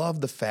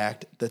love the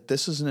fact that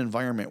this is an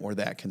environment where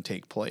that can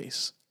take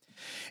place.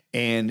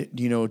 And,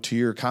 to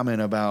your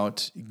comment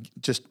about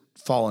just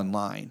fall in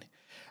line,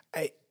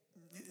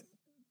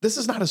 this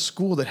is not a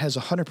school that has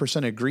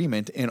 100%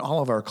 agreement in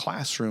all of our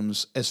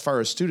classrooms as far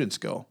as students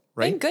go,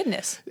 right? Thank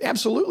goodness.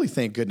 Absolutely,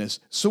 thank goodness.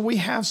 So we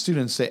have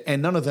students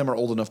and none of them are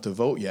old enough to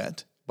vote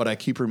yet, but I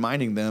keep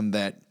reminding them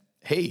that,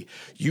 hey,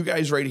 you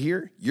guys right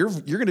here, you're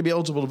going to be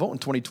eligible to vote in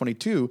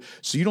 2022,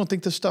 so you don't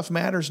think this stuff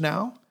matters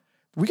now?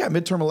 We got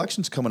midterm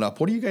elections coming up.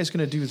 What are you guys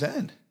going to do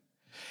then?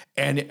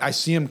 And I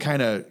see them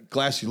kind of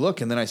glassy look,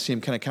 and then I see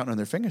them kind of counting on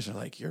their fingers. They're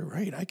like, you're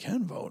right, I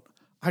can vote.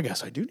 I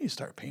guess I do need to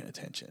start paying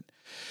attention.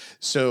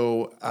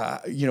 So,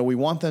 we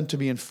want them to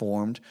be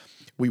informed.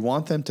 We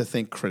want them to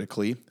think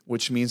critically,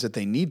 which means that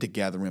they need to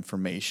gather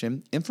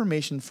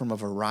information from a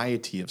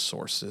variety of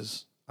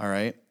sources, all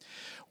right?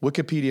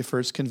 Wikipedia, for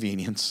its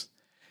convenience,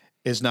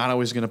 is not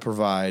always going to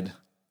provide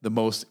the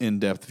most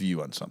in-depth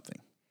view on something.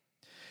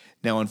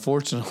 Now,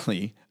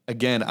 unfortunately,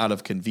 again, out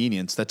of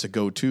convenience, that's a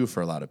go-to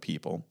for a lot of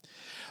people.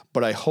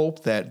 But I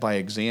hope that by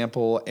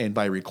example and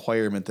by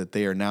requirement that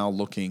they are now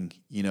looking,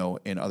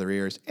 in other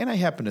areas. And I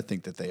happen to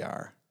think that they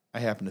are.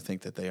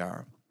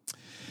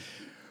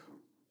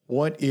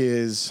 What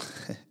is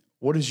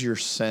your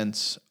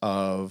sense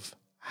of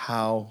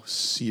how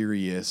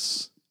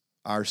serious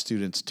our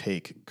students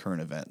take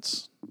current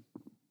events?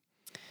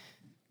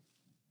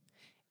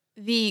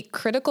 The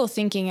critical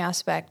thinking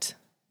aspect,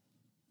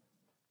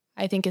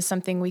 I think, is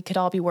something we could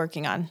all be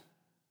working on.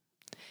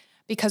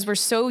 Because we're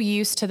so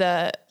used to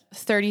the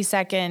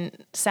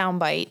 30-second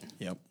soundbite,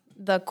 yep,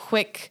 the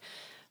quick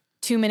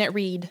 2-minute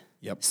read,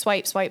 yep,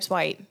 swipe,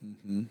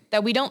 mm-hmm,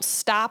 that we don't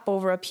stop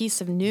over a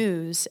piece of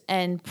news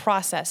and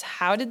process,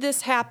 how did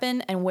this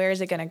happen and where is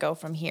it going to go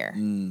from here?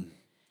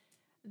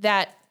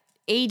 That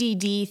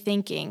ADD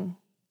thinking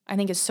I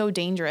think is so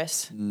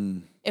dangerous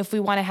if we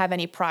want to have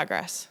any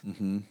progress.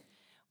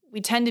 We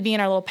tend to be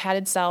in our little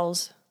padded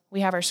cells.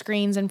 We have our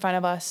screens in front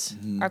of us,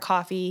 our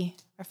coffee,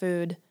 our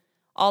food,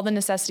 all the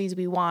necessities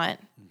we want.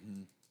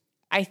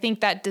 I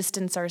think that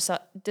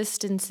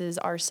distances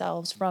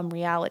ourselves from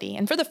reality.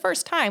 And for the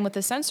first time with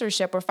the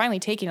censorship, we're finally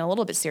taking it a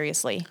little bit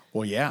seriously.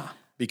 Well, yeah,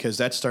 because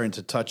that's starting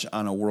to touch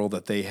on a world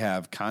that they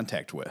have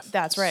contact with.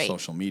 That's right.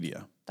 Social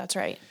media. That's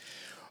right.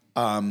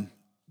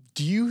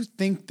 Do you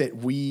think that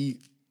we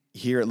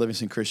here at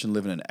Livingston Christian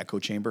live in an echo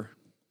chamber?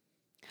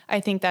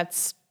 I think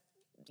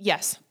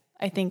yes.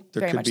 I think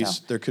very much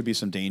so. There could be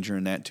some danger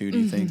in that too, do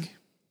you think?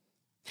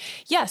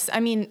 Yes. I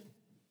mean,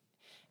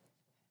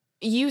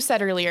 you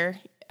said earlier,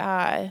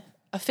 a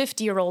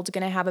 50-year-old is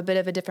going to have a bit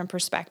of a different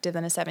perspective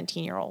than a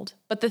 17-year-old.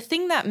 But the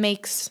thing that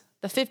makes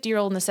the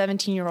 50-year-old and the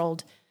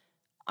 17-year-old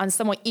on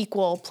somewhat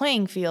equal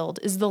playing field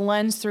is the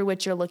lens through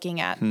which you're looking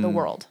at the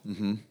world.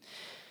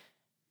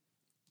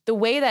 The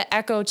way that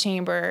echo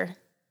chamber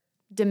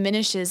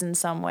diminishes in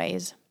some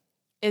ways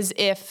is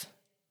if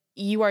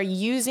you are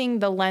using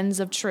the lens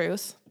of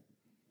truth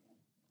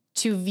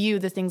to view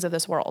the things of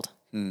this world.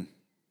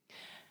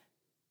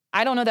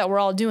 I don't know that we're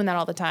all doing that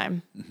all the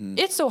time.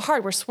 It's so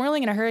hard. We're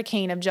swirling in a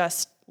hurricane of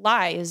just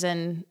lies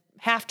and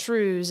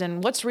half-truths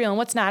and what's real and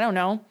what's not. I don't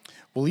know.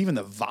 Well, even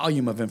the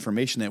volume of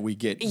information that we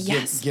get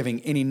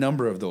giving any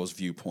number of those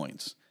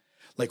viewpoints.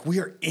 Like, we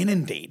are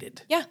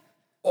inundated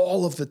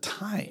all of the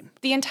time.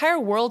 The entire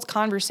world's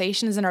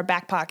conversation is in our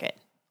back pocket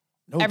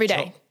every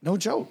day. No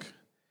joke.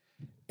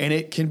 And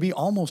it can be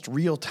almost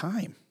real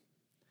time.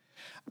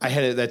 I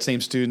had that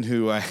same student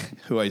who I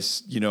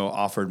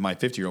offered my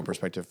 50-year-old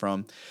perspective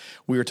from.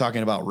 We were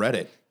talking about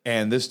Reddit,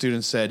 and this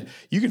student said,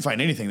 "You can find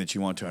anything that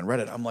you want to on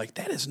Reddit." I'm like,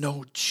 that is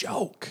no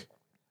joke.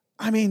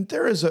 I mean,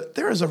 there is a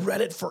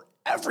Reddit for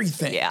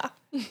everything. Yeah.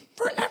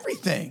 For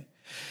everything.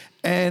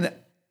 And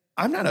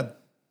I'm not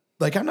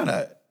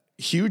a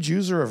huge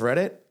user of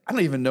Reddit. I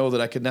don't even know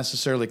that I could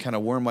necessarily kind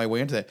of worm my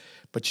way into that.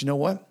 But you know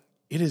what?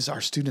 It is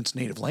our students'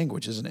 native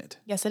language, isn't it?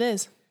 Yes, it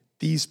is.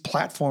 These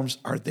platforms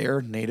are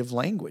their native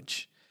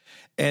language.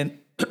 And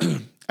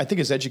I think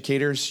as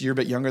educators, you're a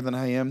bit younger than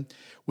I am,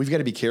 we've got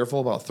to be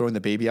careful about throwing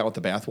the baby out with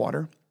the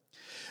bathwater.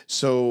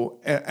 So,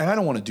 and I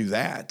don't want to do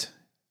that,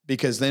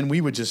 because then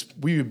we would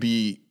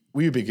be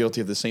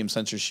guilty of the same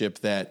censorship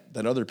that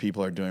other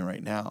people are doing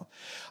right now.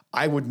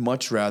 I would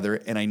much rather,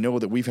 and I know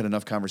that we've had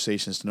enough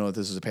conversations to know that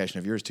this is a passion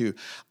of yours too,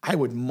 I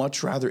would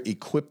much rather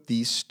equip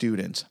these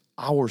students,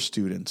 our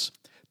students,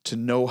 to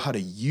know how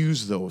to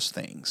use those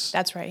things.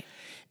 That's right.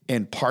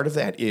 And part of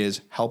that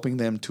is helping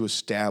them to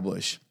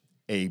establish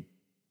a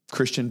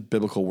Christian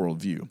biblical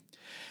worldview.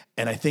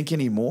 And I think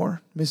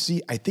anymore, Ms.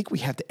 Z, I think we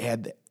have to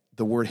add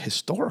the word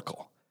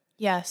historical.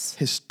 Yes.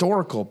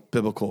 Historical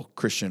biblical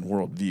Christian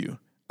worldview.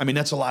 I mean,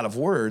 that's a lot of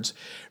words,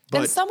 but...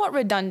 And somewhat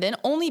redundant,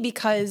 only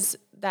because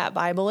that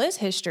Bible is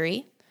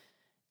history.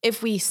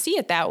 If we see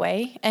it that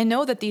way and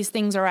know that these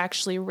things are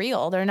actually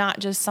real, they're not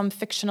just some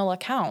fictional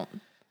account.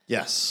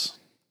 Yes.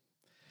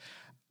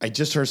 I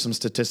just heard some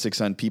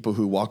statistics on people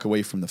who walk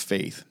away from the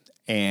faith,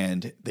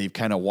 and they've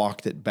kind of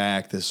walked it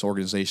back, this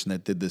organization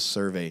that did this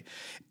survey,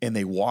 and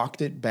they walked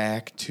it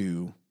back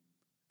to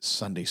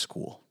Sunday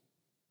school.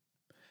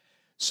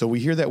 So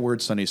we hear that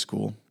word Sunday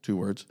school, 2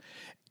 words,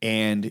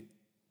 and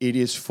it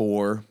is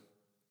for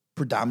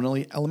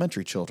predominantly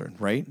elementary children,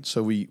 right?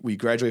 So we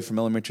graduate from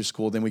elementary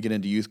school, then we get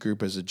into youth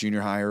group as a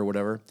junior high or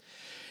whatever.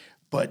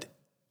 But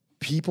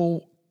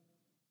people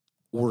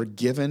were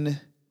given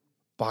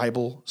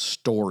Bible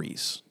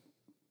stories.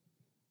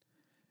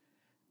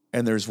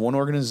 And there's one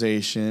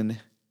organization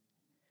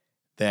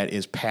that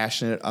is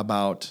passionate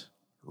about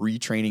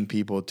retraining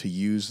people to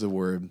use the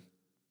word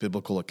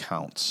biblical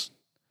accounts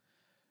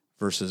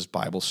versus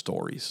Bible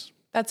stories.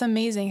 That's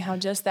amazing how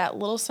just that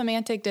little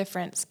semantic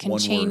difference can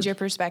change your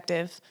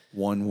perspective.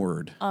 One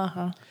word.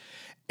 Uh-huh.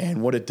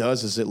 And what it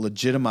does is it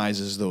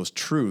legitimizes those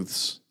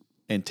truths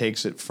and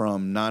takes it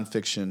from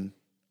fiction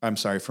to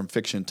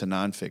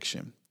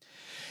nonfiction.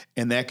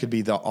 And that could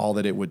be all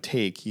that it would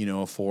take,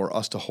 for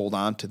us to hold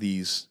on to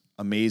these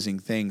amazing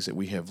things that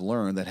we have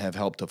learned that have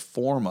helped to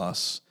form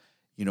us,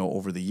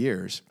 over the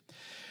years.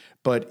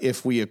 But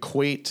if we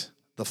equate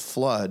the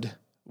flood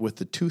with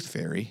the tooth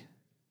fairy,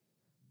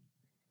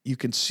 you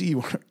can see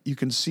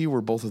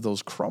where both of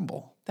those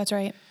crumble. That's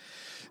right.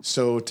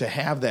 So to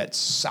have that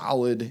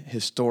solid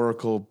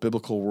historical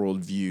biblical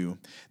worldview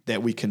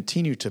that we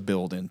continue to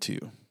build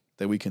into,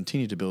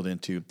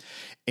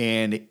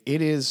 and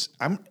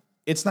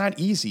it's not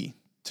easy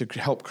to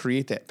help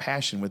create that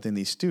passion within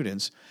these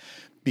students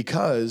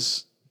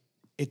because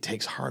it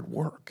takes hard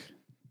work.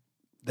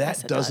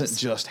 That doesn't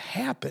just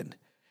happen.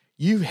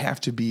 You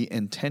have to be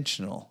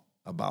intentional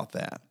about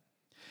that.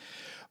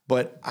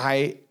 But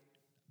I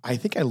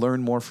think I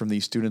learn more from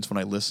these students when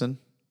I listen.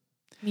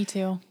 Me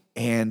too.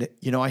 And,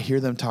 I hear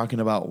them talking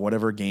about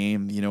whatever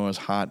game, is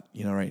hot,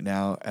 right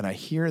now. And I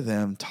hear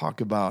them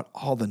talk about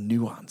all the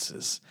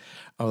nuances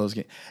of those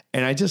games.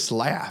 And I just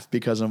laugh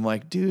because I'm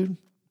like, dude,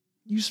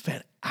 you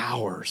spent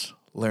hours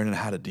learning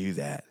how to do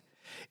that.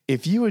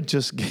 If you would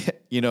just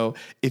get,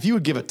 if you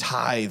would give a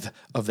tithe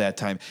of that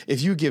time,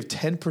 if you give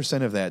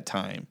 10% of that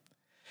time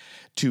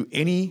to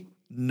any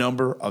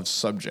number of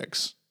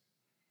subjects,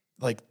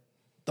 like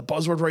the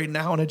buzzword right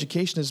now in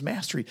education is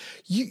mastery,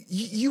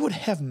 you would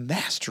have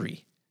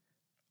mastery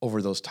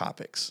over those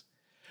topics.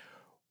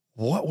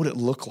 What would it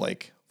look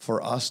like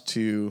for us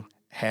to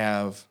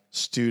have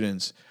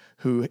students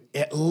who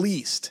at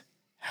least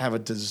have a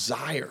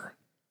desire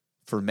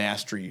for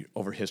mastery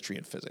over history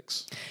and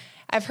physics?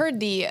 I've heard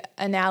the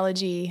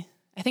analogy,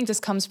 I think this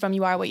comes from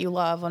You Are What You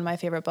Love, one of my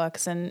favorite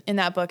books. And in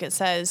that book, it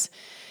says,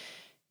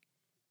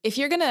 if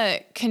you're going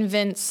to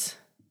convince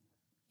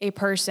a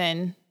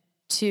person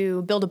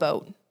to build a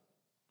boat,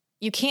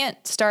 you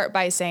can't start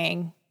by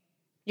saying,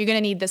 you're going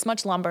to need this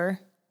much lumber,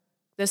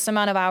 this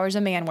amount of hours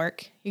of man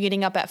work. You're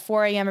getting up at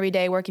 4 a.m. every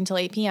day, working till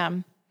 8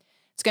 p.m.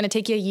 It's going to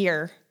take you a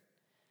year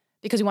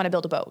because you want to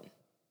build a boat.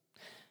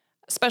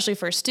 Especially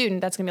for a student,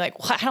 that's going to be like,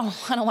 well,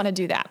 I don't want to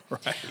do that.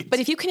 Right. But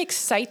if you can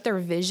excite their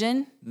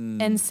vision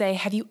and say,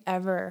 have you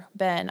ever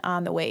been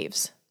on the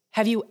waves?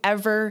 Have you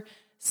ever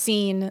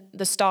seen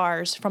the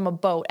stars from a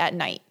boat at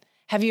night?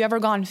 Have you ever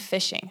gone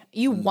fishing?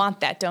 You want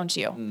that, don't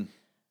you?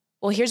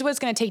 Well, here's what it's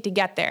going to take to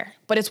get there,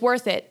 but it's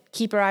worth it.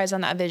 Keep your eyes on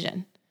that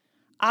vision.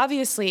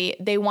 Obviously,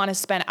 they want to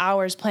spend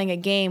hours playing a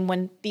game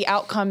when the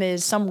outcome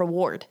is some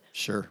reward.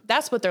 Sure.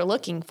 That's what they're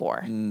looking for.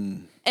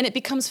 And it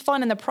becomes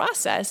fun in the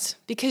process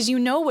because you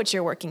know what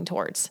you're working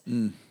towards.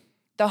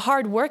 The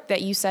hard work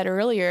that you said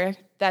earlier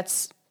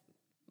that's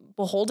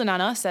beholden on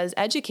us as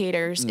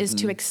educators is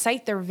to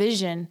excite their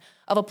vision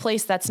of a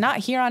place that's not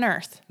here on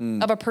earth,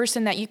 of a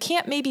person that you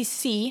can't maybe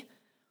see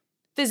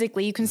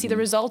physically. You can see the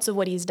results of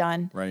what he's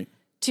done. Right.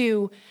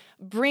 To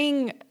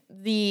bring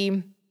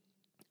the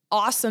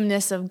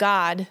awesomeness of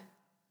God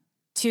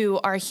to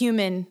our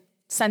human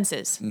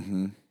senses.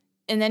 In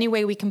any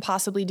way we can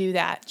possibly do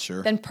that,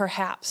 Sure. then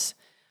perhaps,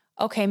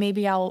 okay,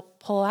 maybe I'll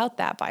pull out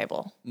that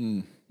Bible.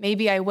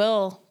 Maybe I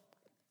will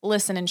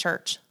listen in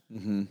church,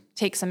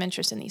 take some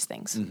interest in these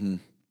things.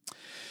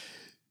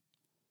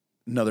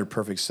 Another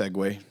perfect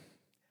segue.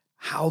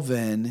 How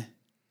then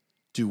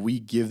do we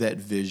give that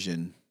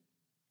vision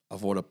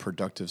of what a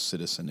productive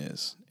citizen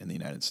is in the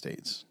United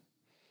States?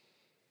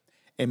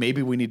 And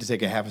maybe we need to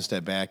take a half a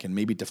step back and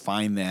maybe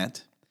define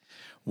that.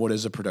 What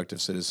is a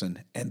productive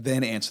citizen? And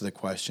then answer the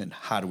question,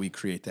 how do we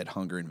create that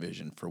hunger and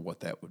vision for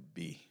what that would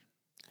be?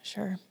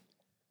 Sure.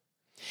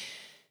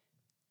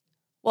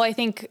 Well, I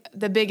think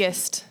the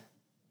biggest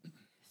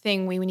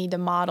thing we need to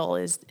model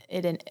is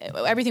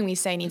everything we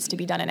say needs to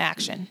be done in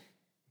action.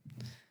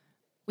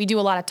 We do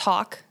a lot of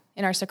talk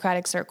in our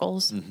Socratic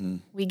circles.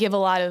 We give a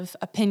lot of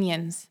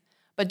opinions,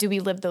 but do we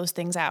live those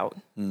things out?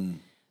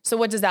 So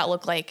what does that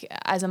look like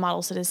as a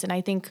model citizen?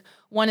 I think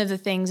one of the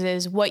things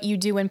is what you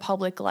do in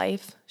public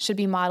life should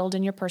be modeled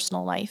in your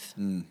personal life.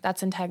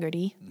 That's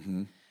integrity.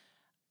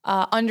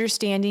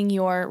 Understanding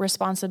your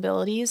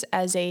responsibilities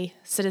as a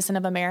citizen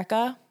of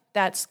America,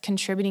 that's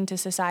contributing to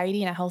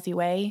society in a healthy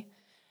way.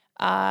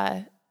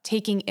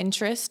 Taking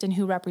interest in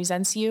who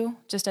represents you,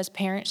 just as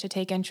parents should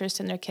take interest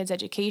in their kids'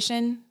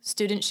 education,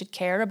 students should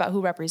care about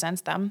who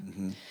represents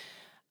them.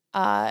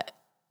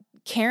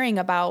 Caring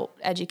about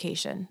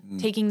education,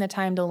 taking the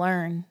time to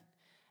learn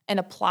and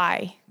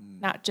apply,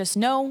 not just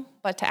know,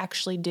 but to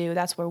actually do.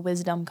 That's where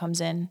wisdom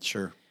comes in.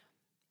 Sure.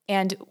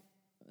 And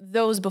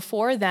those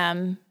before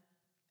them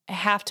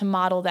have to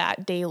model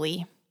that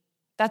daily.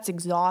 That's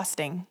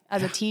exhausting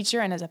as a teacher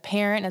and as a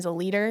parent, as a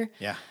leader.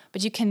 Yeah.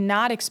 But you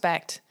cannot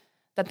expect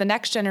that the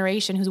next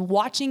generation who's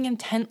watching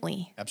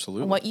intently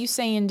Absolutely. on what you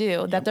say and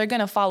do, that they're going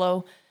to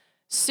follow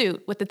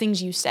suit with the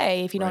things you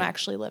say if you don't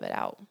actually live it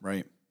out.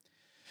 Right.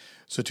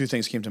 So two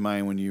things came to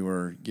mind when you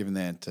were giving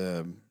that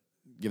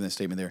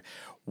statement there.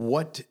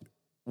 What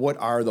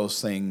are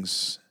those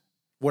things?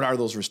 What are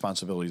those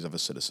responsibilities of a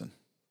citizen?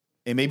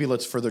 And maybe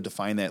let's further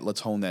define that. Let's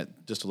hone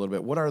that just a little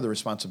bit. What are the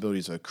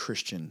responsibilities of a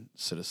Christian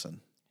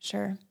citizen?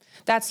 Sure.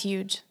 That's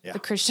huge. Yeah. The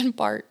Christian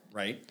part.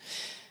 Right.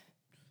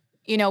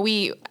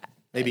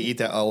 Maybe eat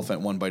that elephant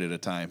one bite at a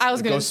time. I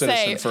was going to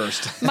say,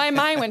 first. My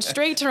mind went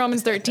straight to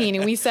Romans 13,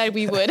 and we said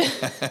we would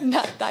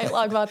not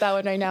dialogue about that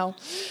one right now.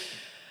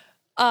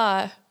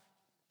 I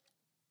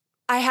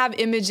have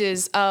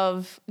images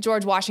of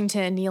George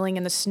Washington kneeling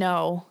in the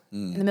snow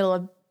in the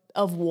middle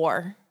of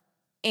war.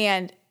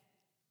 And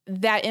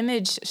that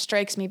image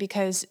strikes me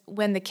because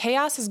when the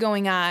chaos is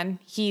going on,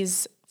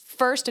 he's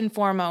first and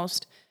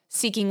foremost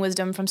seeking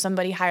wisdom from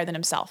somebody higher than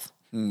himself.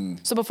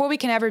 So before we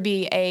can ever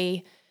be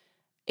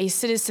a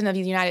citizen of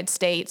the United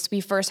States,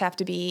 we first have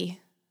to be,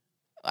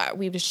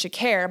 we should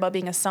care about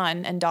being a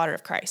son and daughter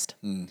of Christ.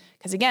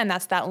 Because again,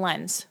 that's that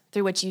lens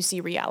through which you see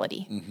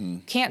reality.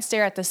 You can't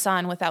stare at the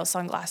sun without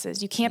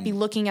sunglasses. You can't be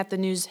looking at the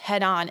news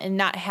head on and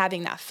not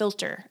having that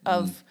filter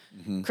of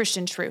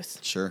Christian truth.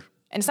 Sure.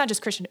 And it's not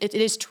just Christian, it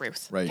is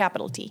truth, Right.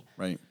 capital T.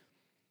 Right.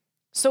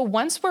 So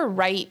once we're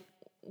right,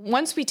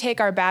 once we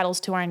take our battles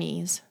to our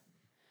knees,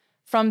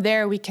 from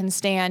there we can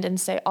stand and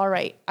say, all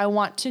right, I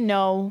want to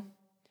know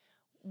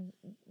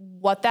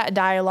what that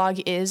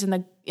dialogue is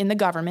in the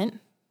government,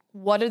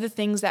 What are the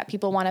things that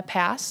people want to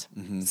pass,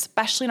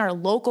 especially in our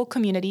local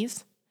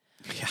communities?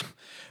 Yeah.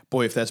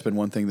 Boy, if that's been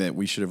one thing that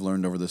we should have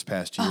learned over this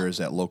past year is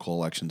that local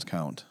elections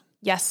count.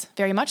 Yes,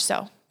 very much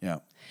so. Yeah.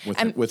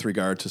 With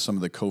regard to some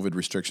of the COVID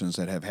restrictions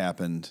that have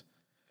happened,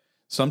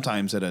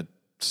 sometimes at a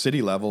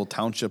city level,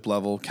 township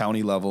level,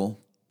 county level,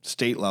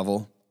 state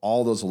level,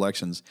 all those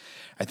elections,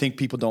 I think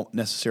people don't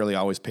necessarily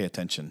always pay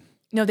attention.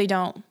 No, they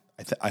don't.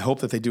 I hope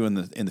that they do in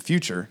the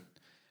future.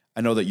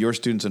 I know that your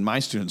students and my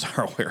students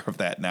are aware of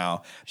that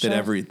now, Sure.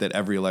 that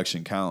every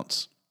election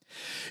counts.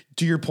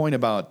 To your point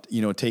about,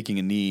 taking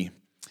a knee,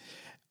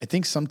 I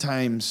think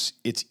sometimes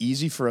it's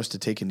easy for us to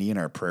take a knee in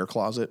our prayer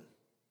closet,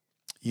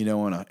 in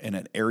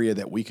an area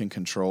that we can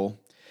control.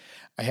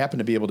 I happened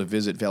to be able to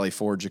visit Valley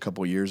Forge a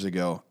couple of years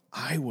ago.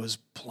 I was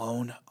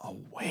blown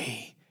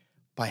away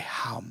by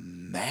how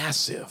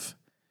massive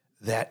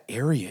that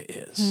area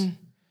is.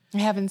 I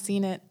haven't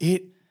seen it.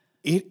 It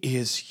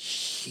is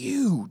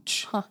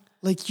huge. Huh.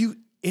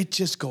 It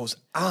just goes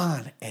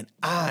on and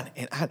on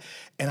and on.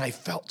 And I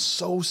felt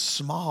so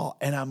small.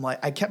 And I'm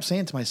like, I kept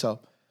saying to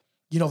myself,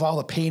 of all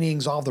the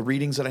paintings, all the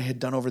readings that I had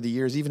done over the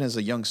years, even as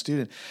a young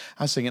student,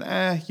 I was thinking,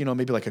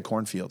 maybe like a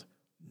cornfield.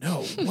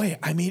 No way.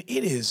 I mean,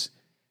 it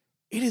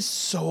is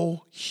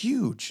so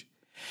huge.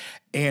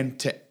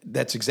 And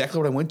that's exactly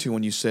what I went to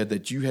when you said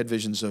that you had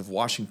visions of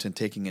Washington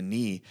taking a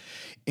knee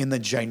in the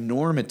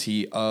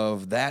ginormity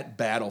of that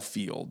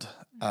battlefield,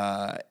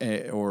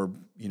 or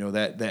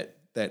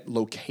that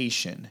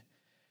location.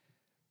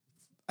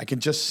 I can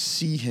just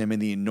see him in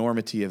the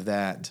enormity of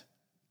that,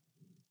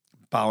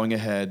 bowing a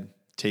head,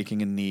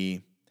 taking a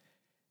knee,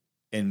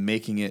 and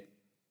making it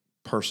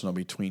personal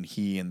between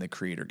he and the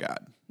Creator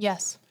God.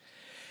 Yes.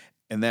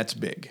 And that's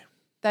big.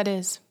 That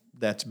is.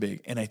 That's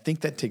big. And I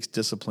think that takes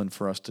discipline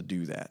for us to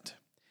do that.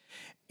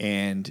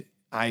 And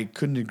I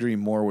couldn't agree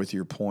more with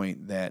your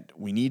point that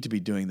we need to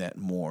be doing that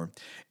more.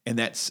 And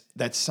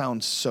that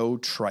sounds so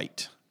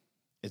trite.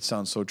 It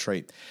sounds so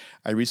trite.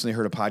 I recently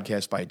heard a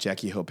podcast by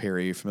Jackie Hill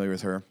Perry. Are you familiar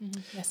with her?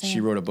 Mm-hmm. Yes, I She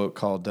am. wrote a book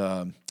called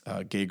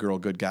Gay Girl,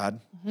 Good God.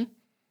 Mm-hmm.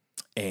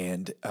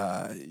 And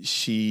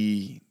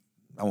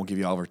I won't give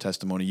you all of her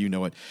testimony, you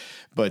know it,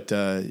 but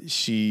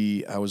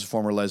she was a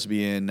former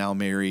lesbian, now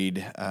married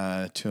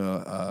to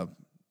a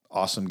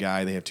awesome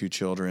guy. They have 2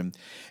 children.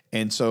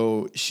 And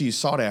so she's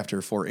sought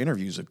after for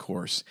interviews, of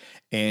course.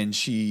 And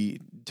she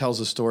tells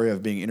the story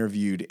of being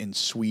interviewed in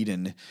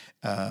Sweden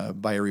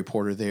by a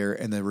reporter there.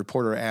 And the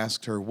reporter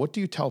asked her, what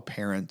do you tell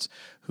parents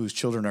whose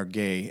children are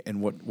gay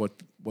and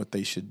what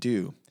they should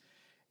do?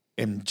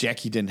 And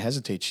Jackie didn't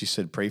hesitate. She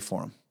said, pray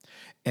for them.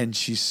 And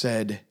she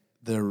said,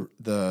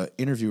 the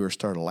interviewer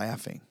started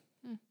laughing.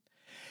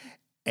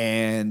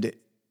 And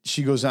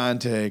she goes on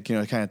to,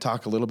 kind of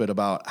talk a little bit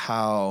about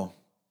how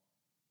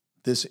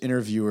this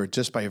interviewer,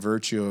 just by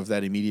virtue of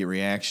that immediate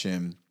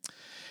reaction,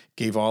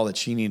 gave all that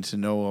she needed to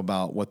know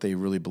about what they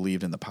really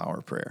believed in the power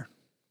of prayer.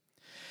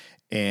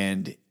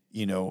 And,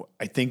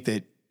 I think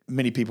that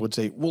many people would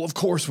say, well, of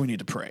course we need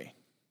to pray.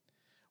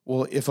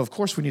 Well, if of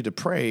course we need to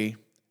pray,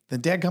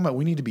 then dadgummit,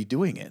 we need to be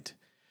doing it.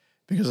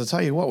 Because I'll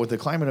tell you what, with the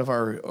climate of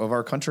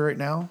our country right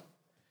now,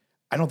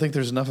 I don't think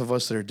there's enough of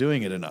us that are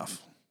doing it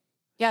enough.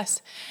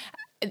 Yes.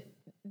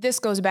 This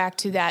goes back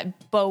to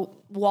that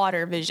boat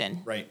water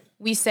vision. Right.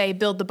 We say,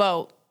 build the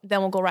boat,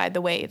 then we'll go ride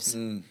the waves.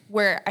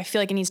 Where I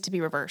feel like it needs to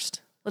be reversed.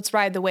 Let's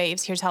ride the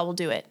waves. Here's how we'll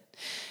do it.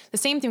 The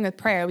same thing with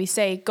prayer. We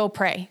say, go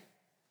pray.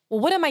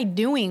 Well, what am I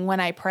doing when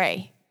I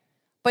pray?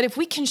 But if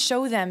we can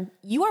show them,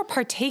 you are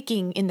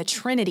partaking in the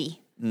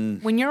Trinity.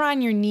 When you're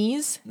on your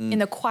knees in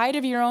the quiet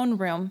of your own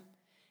room,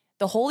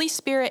 the Holy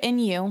Spirit in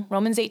you,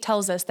 Romans 8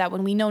 tells us that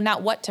when we know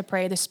not what to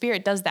pray, the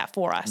Spirit does that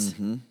for us.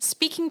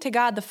 Speaking to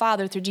God the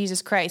Father through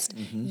Jesus Christ,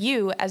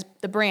 you as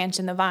the branch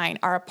and the vine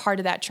are a part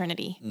of that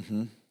Trinity.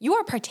 You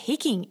are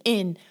partaking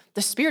in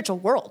the spiritual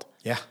world.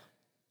 Yeah.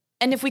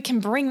 And if we can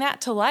bring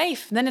that to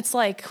life, then it's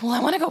like, well, I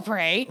want to go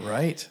pray.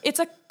 Right. It's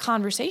a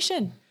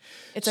conversation.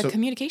 It's a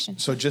communication.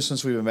 So just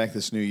since we've been back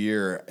this new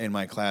year, in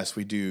my class,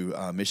 we do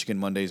Michigan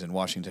Mondays and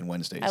Washington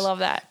Wednesdays. I love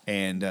that.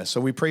 And so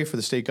we pray for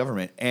the state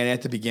government. And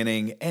at the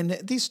beginning, and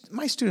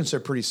my students are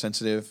pretty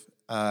sensitive,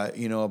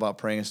 about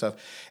praying and stuff.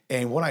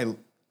 And what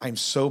I'm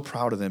so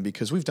proud of them,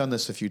 because we've done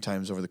this a few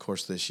times over the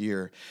course of this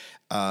year.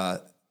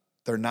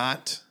 They're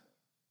not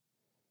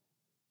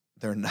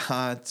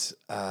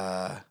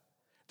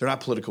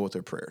political with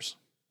their prayers,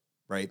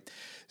 right?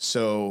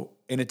 So,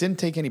 and it didn't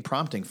take any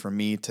prompting for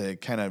me to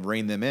kind of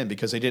rein them in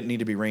because they didn't need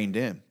to be reined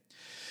in.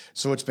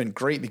 So it's been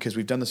great because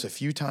we've done this a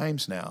few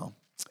times now,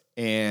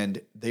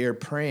 and they are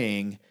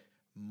praying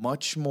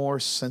much more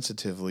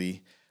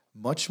sensitively,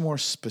 much more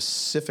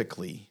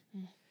specifically,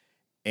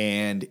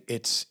 and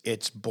it's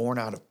born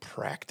out of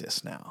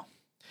practice now.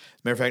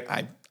 As a matter of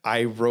fact,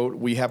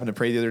 we happened to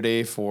pray the other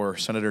day for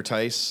Senator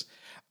Tice,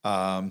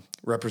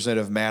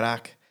 Representative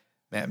Matt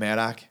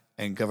Maddock,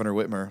 and Governor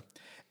Whitmer.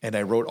 And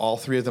I wrote all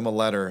 3 of them a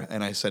letter,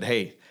 and I said,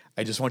 hey,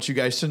 I just want you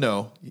guys to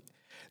know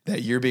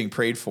that you're being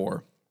prayed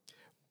for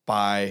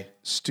by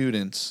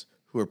students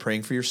who are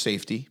praying for your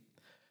safety,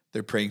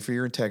 they're praying for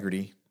your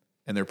integrity,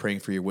 and they're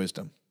praying for your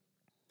wisdom.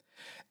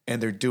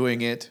 and they're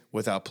doing it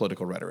without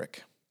political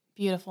rhetoric.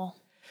 Beautiful.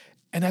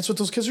 And that's what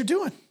those kids are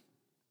doing.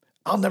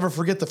 I'll never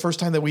forget the first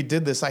time that we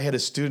did this. I had a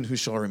student who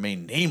shall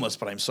remain nameless,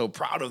 but I'm so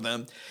proud of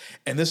them.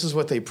 And this is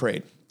what they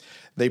prayed.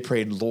 They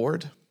prayed,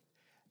 Lord,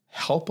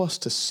 help us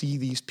to see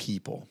these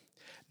people,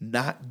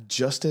 not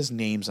just as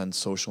names on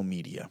social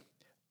media,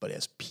 but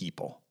as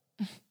people.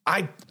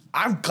 I'm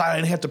glad I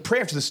didn't have to pray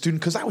after the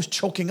student because I was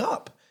choking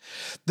up.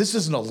 This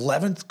is an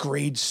 11th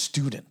grade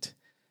student.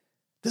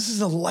 This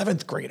is an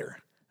 11th grader,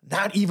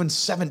 not even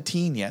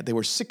 17 yet. They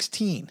were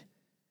 16.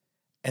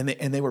 And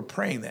they were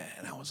praying that.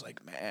 And I was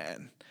like,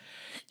 man,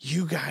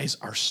 you guys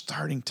are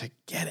starting to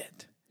get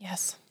it.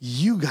 Yes.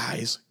 You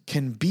guys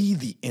can be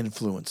the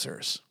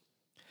influencers.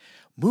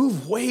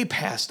 Move way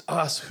past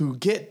us who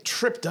get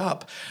tripped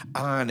up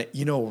on,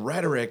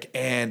 rhetoric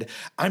and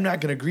I'm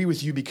not going to agree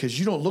with you because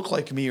you don't look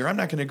like me, or I'm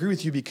not going to agree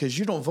with you because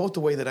you don't vote the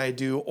way that I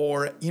do,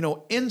 or,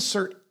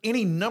 insert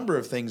any number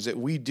of things that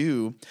we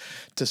do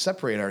to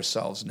separate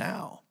ourselves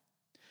now.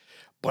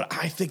 But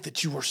I think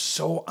that you were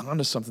so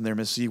onto something there,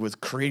 Miss Z, with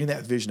creating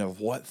that vision of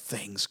what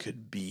things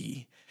could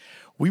be.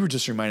 We were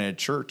just reminded at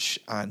church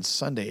on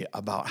Sunday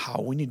about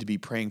how we need to be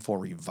praying for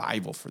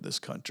revival for this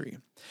country.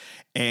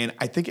 And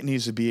I think it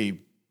needs to be a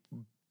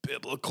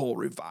biblical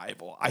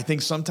revival. I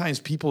think sometimes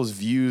people's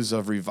views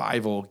of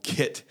revival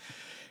get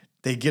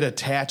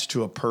attached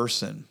to a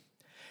person.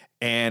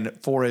 And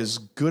for as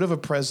good of a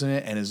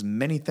president and as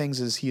many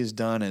things as he has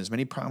done, and as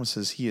many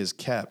promises he has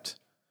kept,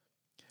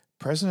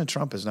 President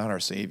Trump is not our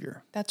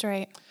savior. That's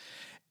right.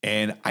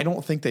 And I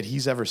don't think that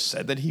he's ever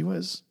said that he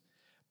was,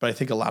 but I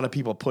think a lot of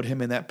people put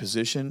him in that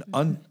position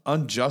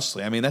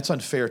unjustly. I mean, that's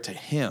unfair to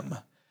him.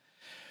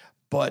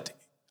 But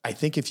I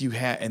think if you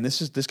have, and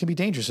this can be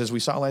dangerous, as we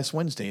saw last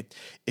Wednesday,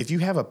 if you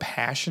have a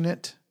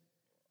passionate,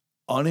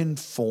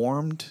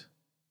 uninformed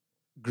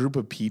group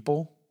of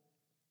people,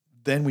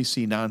 then we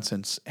see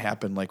nonsense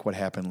happen like what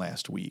happened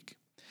last week.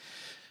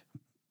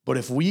 But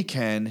if we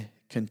can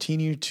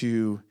continue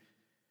to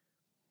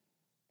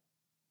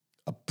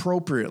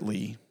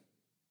appropriately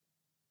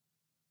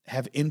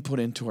have input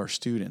into our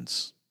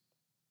students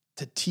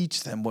to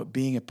teach them what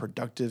being a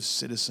productive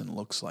citizen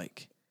looks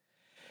like.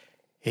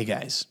 Hey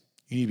guys,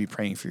 you need to be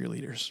praying for your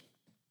leaders.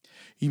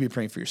 You need to be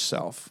praying for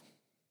yourself.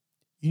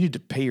 You need to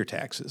pay your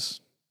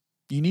taxes.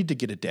 You need to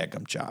get a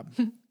dadgum job,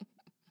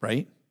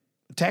 right?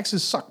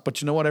 Taxes suck,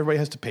 but you know what? Everybody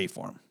has to pay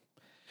for them.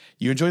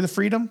 You enjoy the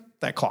freedom?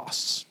 That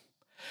costs.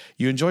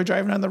 You enjoy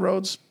driving on the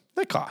roads?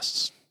 That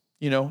costs.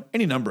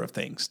 Any number of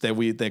things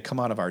that come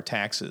out of our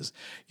taxes.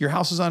 Your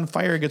house is on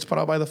fire, it gets put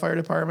out by the fire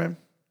department.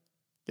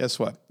 Guess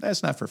what?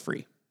 That's not for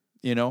free.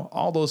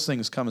 All those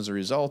things come as a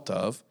result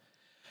of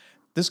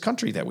this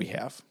country that we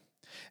have.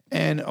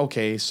 And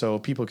okay, so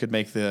people could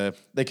make the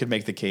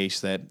case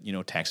that,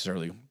 taxes are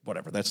really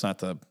whatever. That's not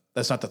the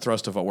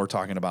thrust of what we're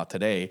talking about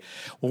today.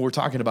 What we're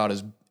talking about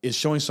is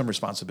showing some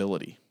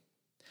responsibility.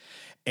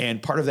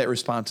 And part of that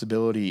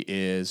responsibility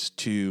is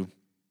to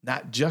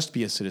not just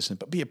be a citizen,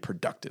 but be a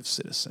productive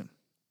citizen.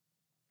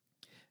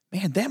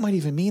 Man, that might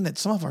even mean that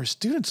some of our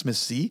students, Miss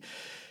C,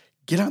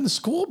 get on the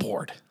school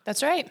board.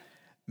 That's right.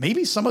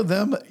 Maybe some of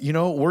them,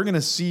 we're going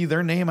to see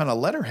their name on a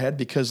letterhead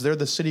because they're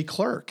the city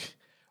clerk,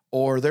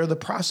 or they're the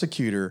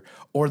prosecutor,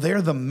 or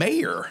they're the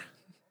mayor,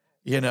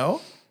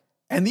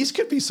 And these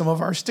could be some of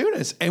our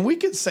students. And we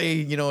could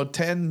say,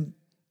 10,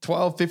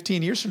 12,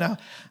 15 years from now,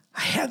 I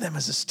had them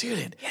as a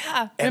student.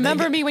 Yeah.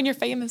 Remember me when you're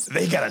famous.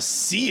 They got a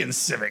C in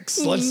civics.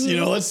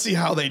 Let's see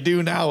how they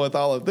do now with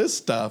all of this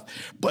stuff.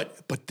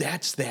 But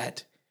that's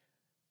that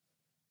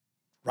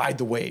ride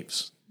the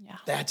waves. Yeah.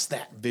 That's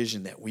that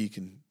vision that we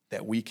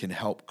can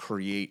help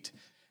create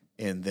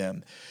in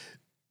them.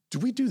 Do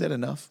we do that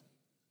enough?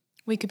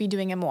 We could be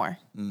doing it more.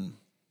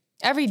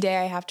 Every day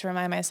I have to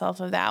remind myself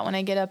of that. When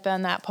I get up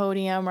on that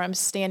podium or I'm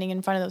standing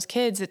in front of those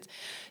kids, it's,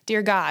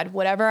 dear God,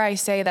 whatever I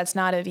say that's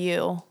not of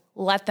you,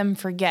 let them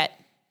forget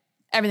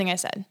everything I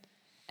said.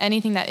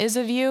 Anything that is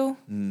of you,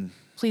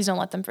 please don't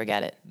let them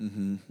forget it.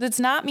 Mm-hmm. It's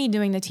not me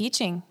doing the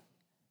teaching.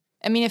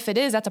 I mean, if it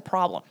is, that's a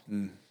problem.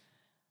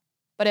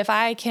 But if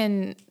I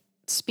can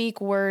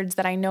speak words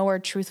that I know are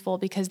truthful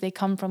because they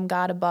come from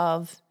God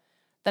above,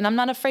 then I'm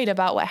not afraid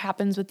about what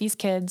happens with these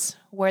kids,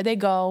 where they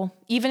go,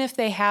 even if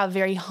they have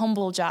very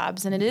humble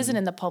jobs and it isn't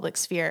in the public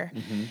sphere,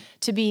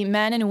 to be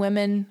men and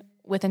women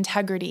with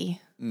integrity,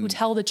 who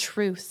tell the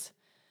truth,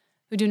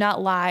 who do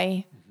not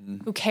lie,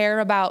 who care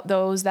about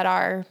those that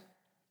are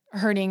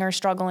hurting or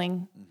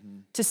struggling,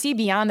 to see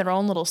beyond their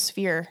own little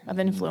sphere of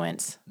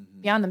influence,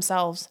 beyond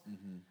themselves.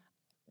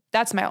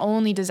 That's my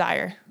only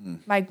desire,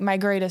 my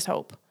greatest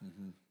hope.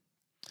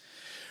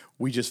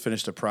 We just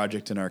finished a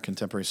project in our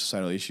contemporary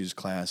societal issues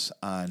class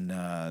on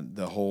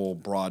the whole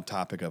broad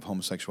topic of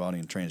homosexuality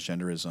and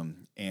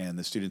transgenderism, and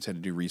the students had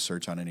to do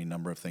research on any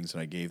number of things that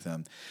I gave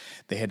them.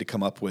 They had to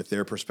come up with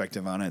their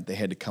perspective on it. They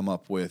had to come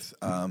up with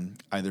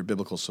either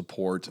biblical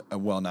support,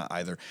 not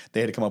either. They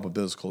had to come up with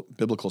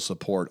biblical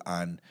support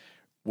on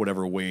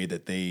whatever way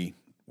that they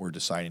were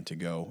deciding to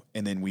go,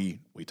 and then we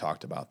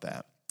talked about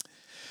that.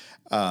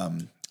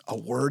 a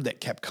word that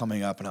kept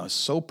coming up, and I was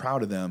so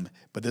proud of them,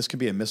 but this could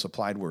be a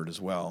misapplied word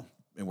as well.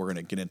 And we're going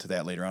to get into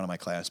that later on in my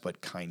class, but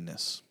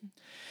kindness.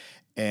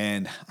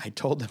 And I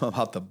told them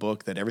about the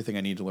book that everything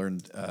I need to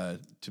learn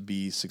to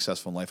be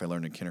successful in life, I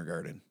learned in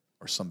kindergarten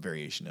or some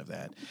variation of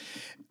that.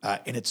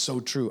 And it's so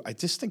true. I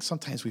just think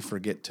sometimes we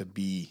forget to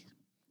be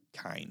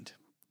kind.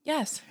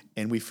 Yes.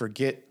 And we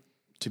forget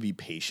to be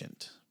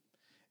patient.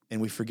 And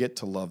we forget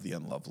to love the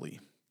unlovely.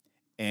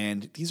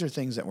 And these are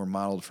things that were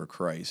modeled for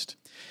Christ.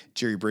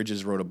 Jerry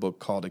Bridges wrote a book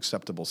called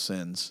Acceptable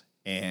Sins,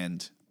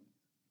 and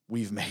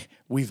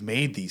we've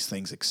made these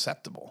things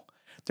acceptable.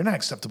 They're not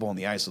acceptable in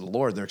the eyes of the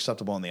Lord. They're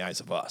acceptable in the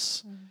eyes of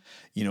us,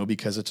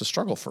 because it's a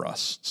struggle for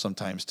us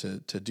sometimes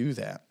to do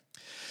that.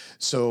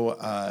 So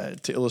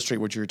to illustrate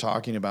what you're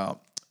talking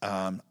about,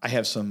 I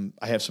have some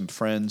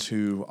friends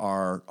who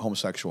are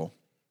homosexual,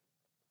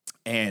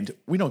 and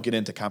we don't get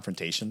into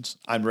confrontations.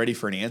 I'm ready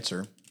for an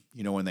answer,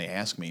 when they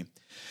ask me.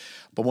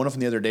 But one of them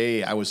the other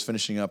day, I was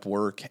finishing up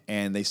work,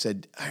 and they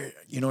said,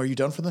 are you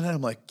done for the night?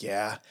 I'm like,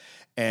 yeah.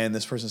 And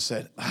this person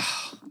said,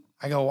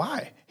 I go,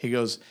 why? He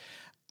goes,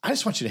 I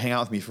just want you to hang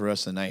out with me for the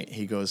rest of the night.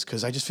 He goes,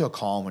 because I just feel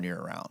calm when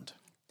you're around.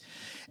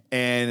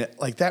 And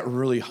that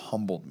really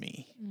humbled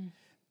me.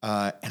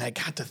 And I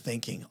got to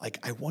thinking,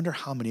 I wonder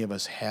how many of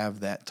us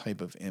have that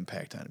type of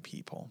impact on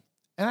people.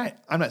 And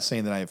I'm not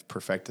saying that I have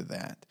perfected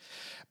that,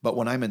 but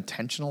when I'm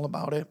intentional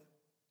about it,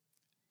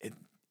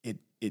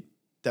 it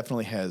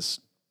definitely has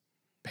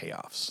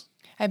payoffs.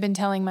 I've been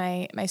telling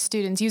my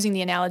students, using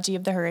the analogy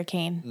of the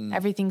hurricane,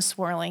 everything's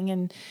swirling,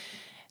 and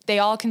they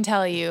all can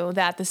tell you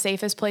that the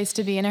safest place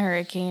to be in a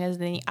hurricane is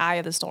in the eye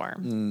of the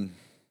storm.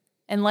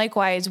 And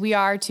likewise, we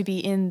are to be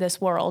in this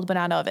world, but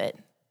not of it.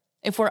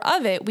 If we're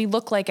of it, we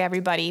look like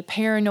everybody,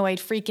 paranoid,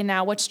 freaking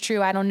out. What's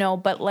true? I don't know.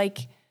 But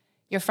like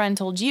your friend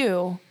told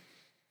you,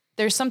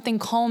 there's something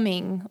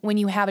calming when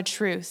you have a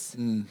truth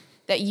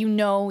that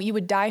you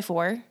would die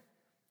for.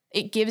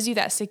 It gives you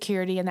that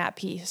security and that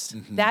peace.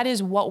 That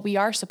is what we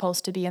are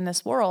supposed to be in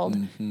this world.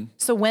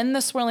 So when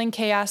the swirling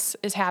chaos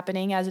is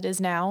happening, as it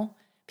is now,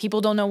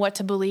 people don't know what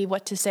to believe,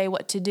 what to say,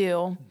 what to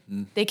do.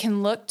 They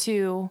can look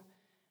to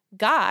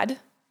God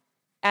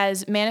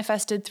as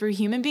manifested through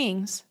human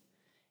beings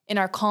in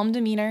our calm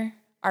demeanor,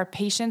 our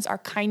patience, our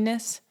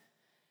kindness.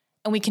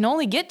 And we can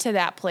only get to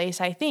that place,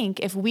 I think,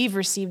 if we've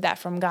received that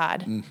from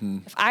God.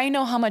 If I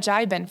know how much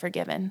I've been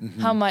forgiven,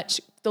 how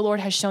much the Lord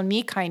has shown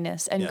me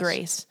kindness and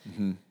grace,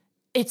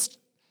 it's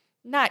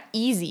not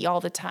easy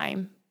all the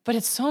time, but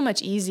it's so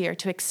much easier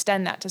to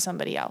extend that to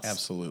somebody else.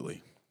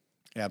 Absolutely.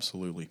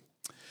 Absolutely.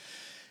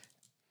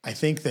 I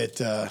think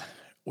that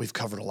we've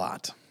covered a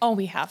lot. Oh,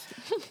 we have.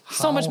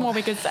 So much more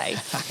we could say.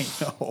 I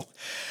know.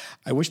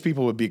 I wish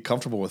people would be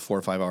comfortable with 4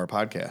 or 5 hour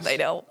podcasts. I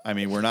know. I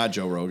mean, we're not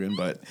Joe Rogan,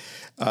 but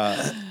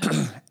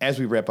as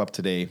we wrap up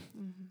today,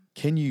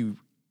 can you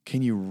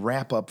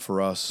wrap up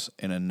for us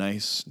in a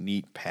nice,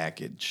 neat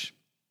package?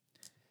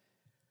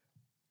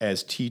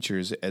 As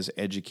teachers, as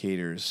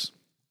educators,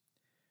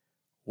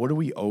 what do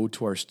we owe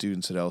to our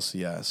students at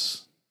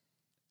LCS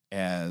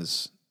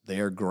as they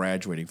are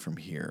graduating from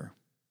here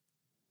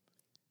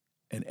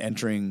and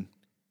entering?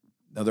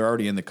 Now they're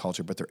already in the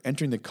culture, but they're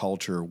entering the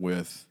culture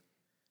with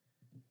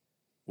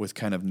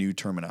kind of new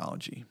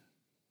terminology.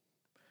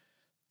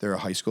 They're a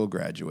high school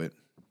graduate.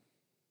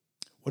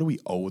 What do we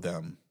owe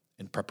them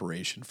in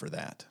preparation for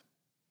that?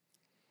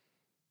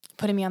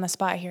 Putting me on the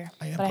spot here,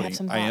 I have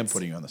some thoughts. I am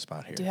putting you on the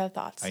spot here. I do have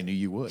thoughts. I knew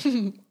you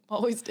would.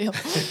 Always do.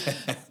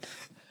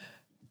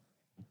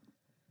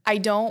 I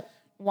don't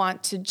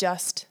want to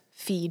just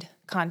feed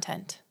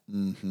content.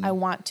 I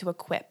want to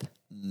equip.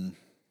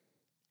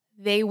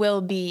 They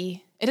will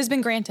be, it has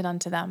been granted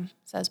unto them,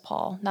 says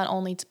Paul, not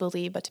only to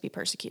believe, but to be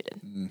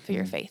persecuted for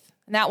your faith.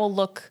 And that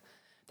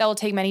will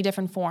take many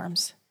different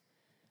forms.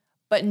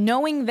 But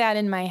knowing that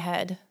in my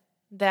head,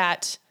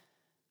 that,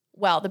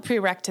 the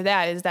prereq to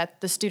that is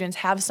that the students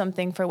have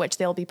something for which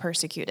they'll be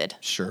persecuted.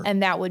 Sure.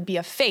 And that would be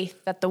a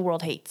faith that the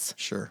world hates.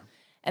 Sure.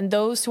 And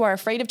those who are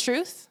afraid of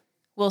truth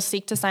will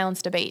seek to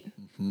silence debate.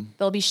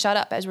 They'll be shut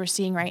up, as we're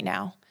seeing right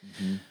now.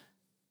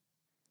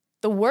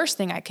 The worst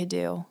thing I could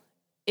do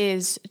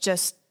is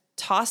just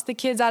toss the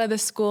kids out of the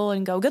school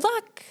and go, good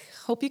luck.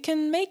 Hope you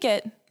can make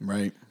it.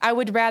 Right. I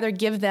would rather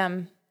give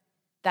them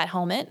that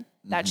helmet,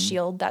 that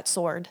shield, that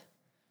sword.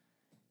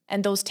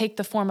 And those take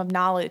the form of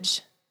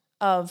knowledge,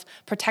 of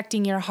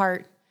protecting your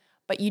heart.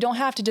 But you don't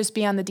have to just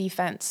be on the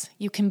defense.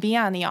 You can be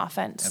on the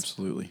offense.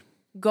 Absolutely.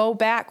 Go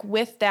back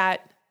with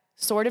that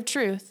sword of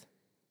truth,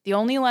 the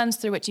only lens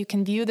through which you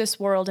can view this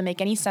world and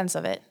make any sense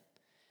of it.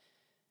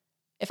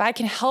 If I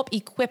can help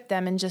equip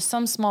them in just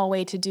some small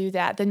way to do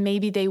that, then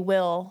maybe they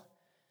will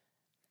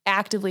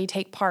actively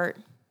take part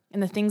in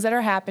the things that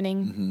are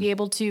happening, be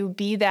able to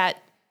be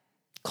that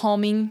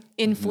calming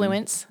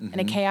influence in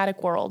a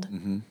chaotic world.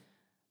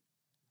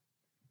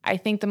 I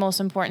think the most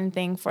important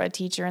thing for a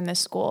teacher in this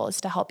school is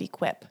to help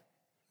equip.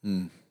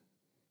 I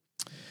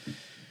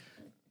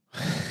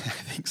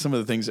think some of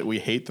the things that we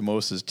hate the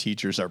most as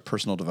teachers are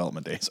personal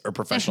development days or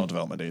professional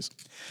development days.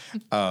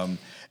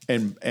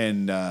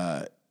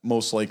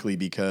 most likely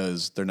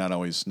because they're not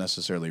always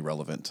necessarily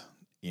relevant,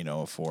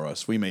 for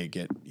us. We may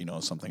get,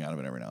 something out of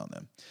it every now and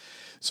then.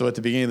 So at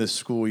the beginning of the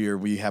school year,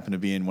 we happen to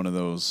be in one of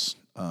those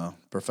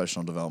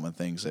professional development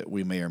things that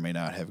we may or may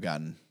not have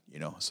gotten,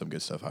 some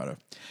good stuff out of.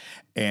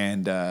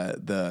 And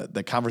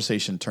the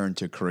conversation turned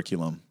to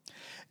curriculum.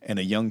 And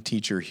a young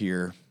teacher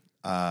here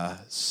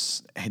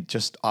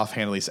just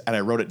offhandedly, and I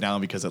wrote it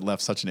down because it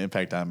left such an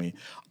impact on me,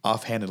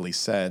 offhandedly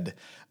said,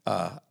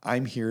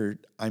 I'm here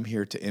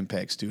to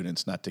impact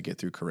students, not to get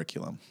through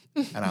curriculum.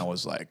 And I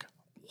was like,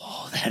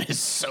 whoa, that is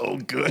so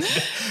good.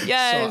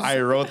 Yes. So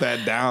I wrote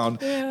that down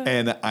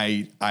and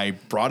I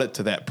brought it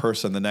to that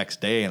person the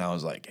next day and I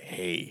was like,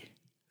 hey,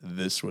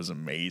 this was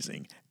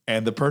amazing.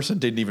 And the person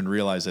didn't even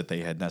realize that they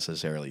had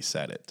necessarily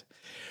said it.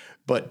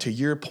 But to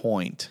your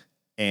point,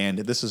 and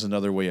this is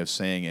another way of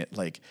saying it,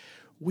 like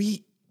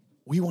we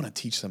want to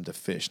teach them to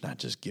fish, not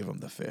just give them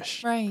the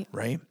fish. Right.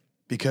 Right?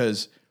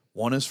 Because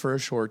one is for a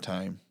short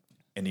time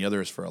and the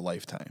other is for a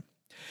lifetime.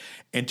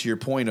 And to your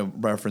point of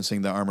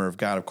referencing the armor of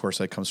God, of course,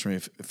 that comes from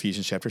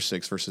Ephesians chapter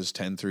 6, verses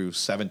 10 through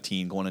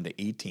 17, going into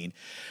 18.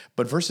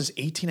 But verses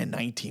 18 and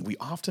 19, we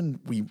often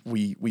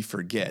we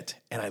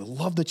forget. And I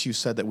love that you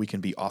said that we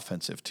can be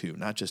offensive too,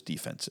 not just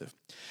defensive.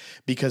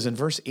 Because in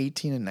verse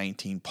 18 and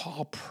 19,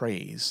 Paul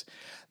prays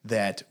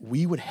that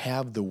we would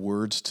have the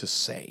words to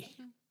say.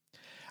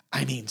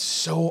 I mean,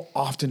 so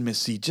often, Miss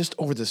C, just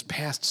over this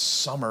past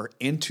summer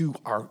into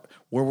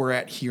where we're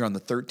at here on the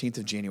 13th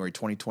of January,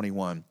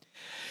 2021,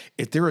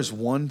 if there is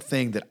one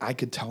thing that I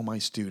could tell my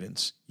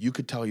students, you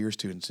could tell your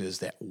students, is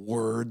that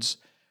words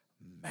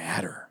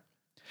matter.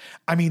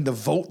 I mean, the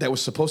vote that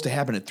was supposed to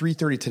happen at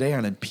 3:30 today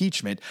on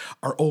impeachment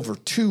are over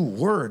 2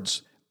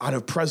 words out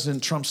of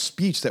President Trump's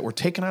speech that were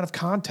taken out of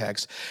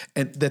context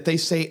and that they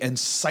say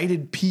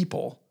incited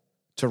people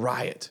to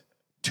riot.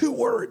 2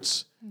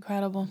 words.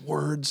 Incredible.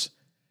 Words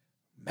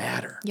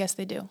matter. Yes,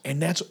 they do.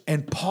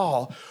 And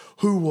Paul,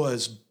 who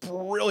was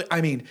brilliant,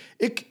 I mean,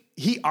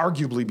 he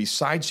arguably,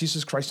 besides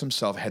Jesus Christ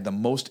himself, had the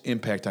most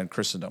impact on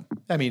Christendom.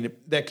 I mean,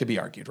 that could be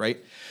argued,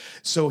 right?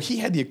 So he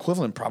had the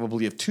equivalent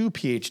probably of 2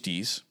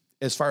 PhDs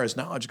as far as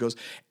knowledge goes.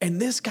 And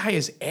this guy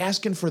is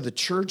asking for the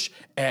church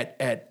at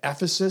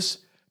Ephesus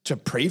to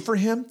pray for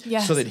him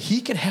so that he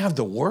can have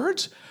the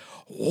words?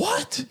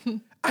 What?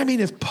 I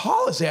mean, if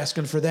Paul is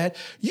asking for that,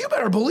 you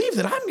better believe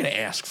that I'm going to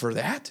ask for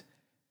that.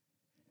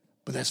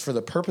 But that's for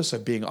the purpose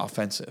of being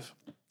offensive.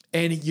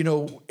 And,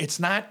 it's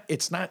not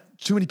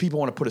too many people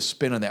want to put a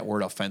spin on that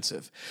word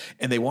offensive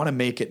and they want to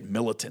make it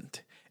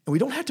militant. And we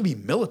don't have to be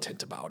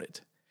militant about it.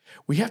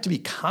 We have to be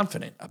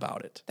confident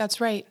about it. That's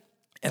right.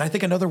 And I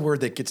think another word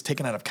that gets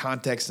taken out of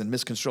context and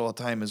misconstrued all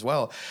the time as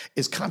well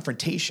is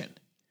confrontation.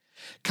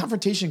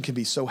 Confrontation can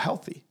be so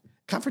healthy.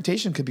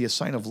 Confrontation could be a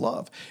sign of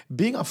love.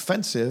 Being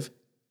offensive,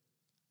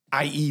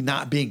 i.e.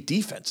 not being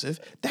defensive,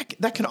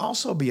 that can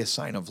also be a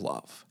sign of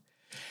love.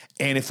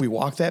 And if we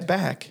walk that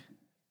back,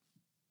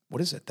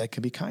 what is it? That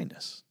can be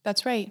kindness.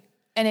 That's right.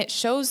 And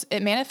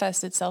it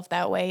manifests itself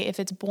that way if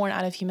it's born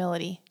out of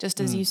humility. Just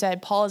as you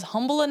said, Paul is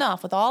humble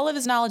enough with all of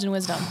his knowledge and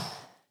wisdom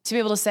to be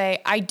able to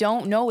say, I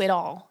don't know it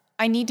all.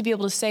 I need to be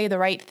able to say the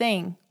right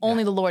thing.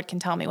 Only the Lord can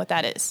tell me what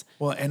that is.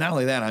 Well, and not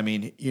only that, I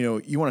mean,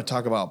 you want to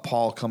talk about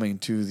Paul coming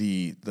to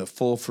the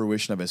full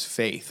fruition of his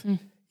faith.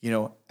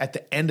 At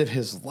the end of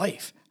his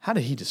life, how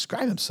did he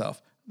describe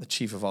himself? The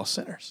chief of all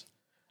sinners.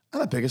 I'm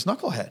the biggest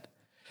knucklehead.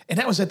 And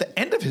that was at the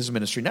end of his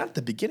ministry, not at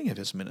the beginning of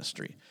his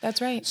ministry.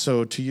 That's right.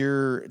 So to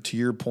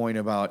your point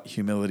about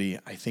humility,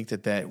 I think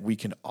that we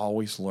can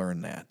always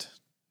learn that.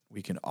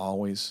 We can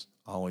always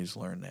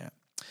learn that.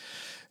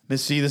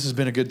 Miss C, this has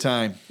been a good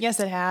time. Yes,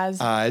 it has.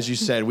 As you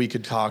said, we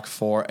could talk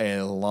for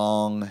a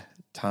long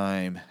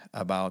time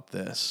about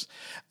this.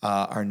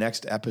 Our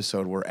next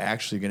episode, we're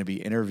actually going to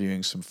be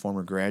interviewing some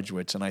former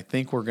graduates, and I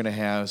think we're going to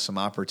have some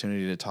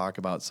opportunity to talk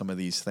about some of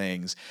these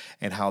things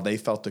and how they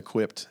felt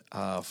equipped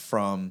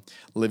from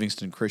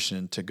Livingston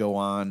Christian to go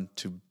on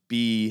to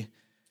be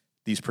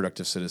these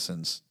productive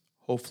citizens.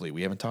 Hopefully,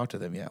 we haven't talked to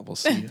them yet. We'll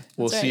see.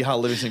 We'll see how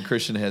Livingston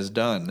Christian has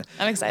done.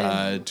 I'm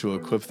excited to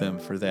equip them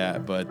for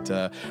that. But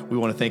we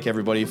want to thank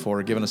everybody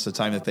for giving us the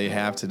time that they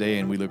have today,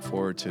 and we look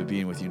forward to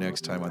being with you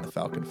next time on the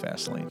Falcon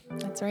Fast Lane.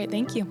 That's right.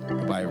 Thank you.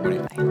 Bye, everybody.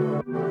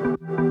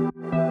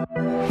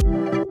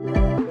 Bye.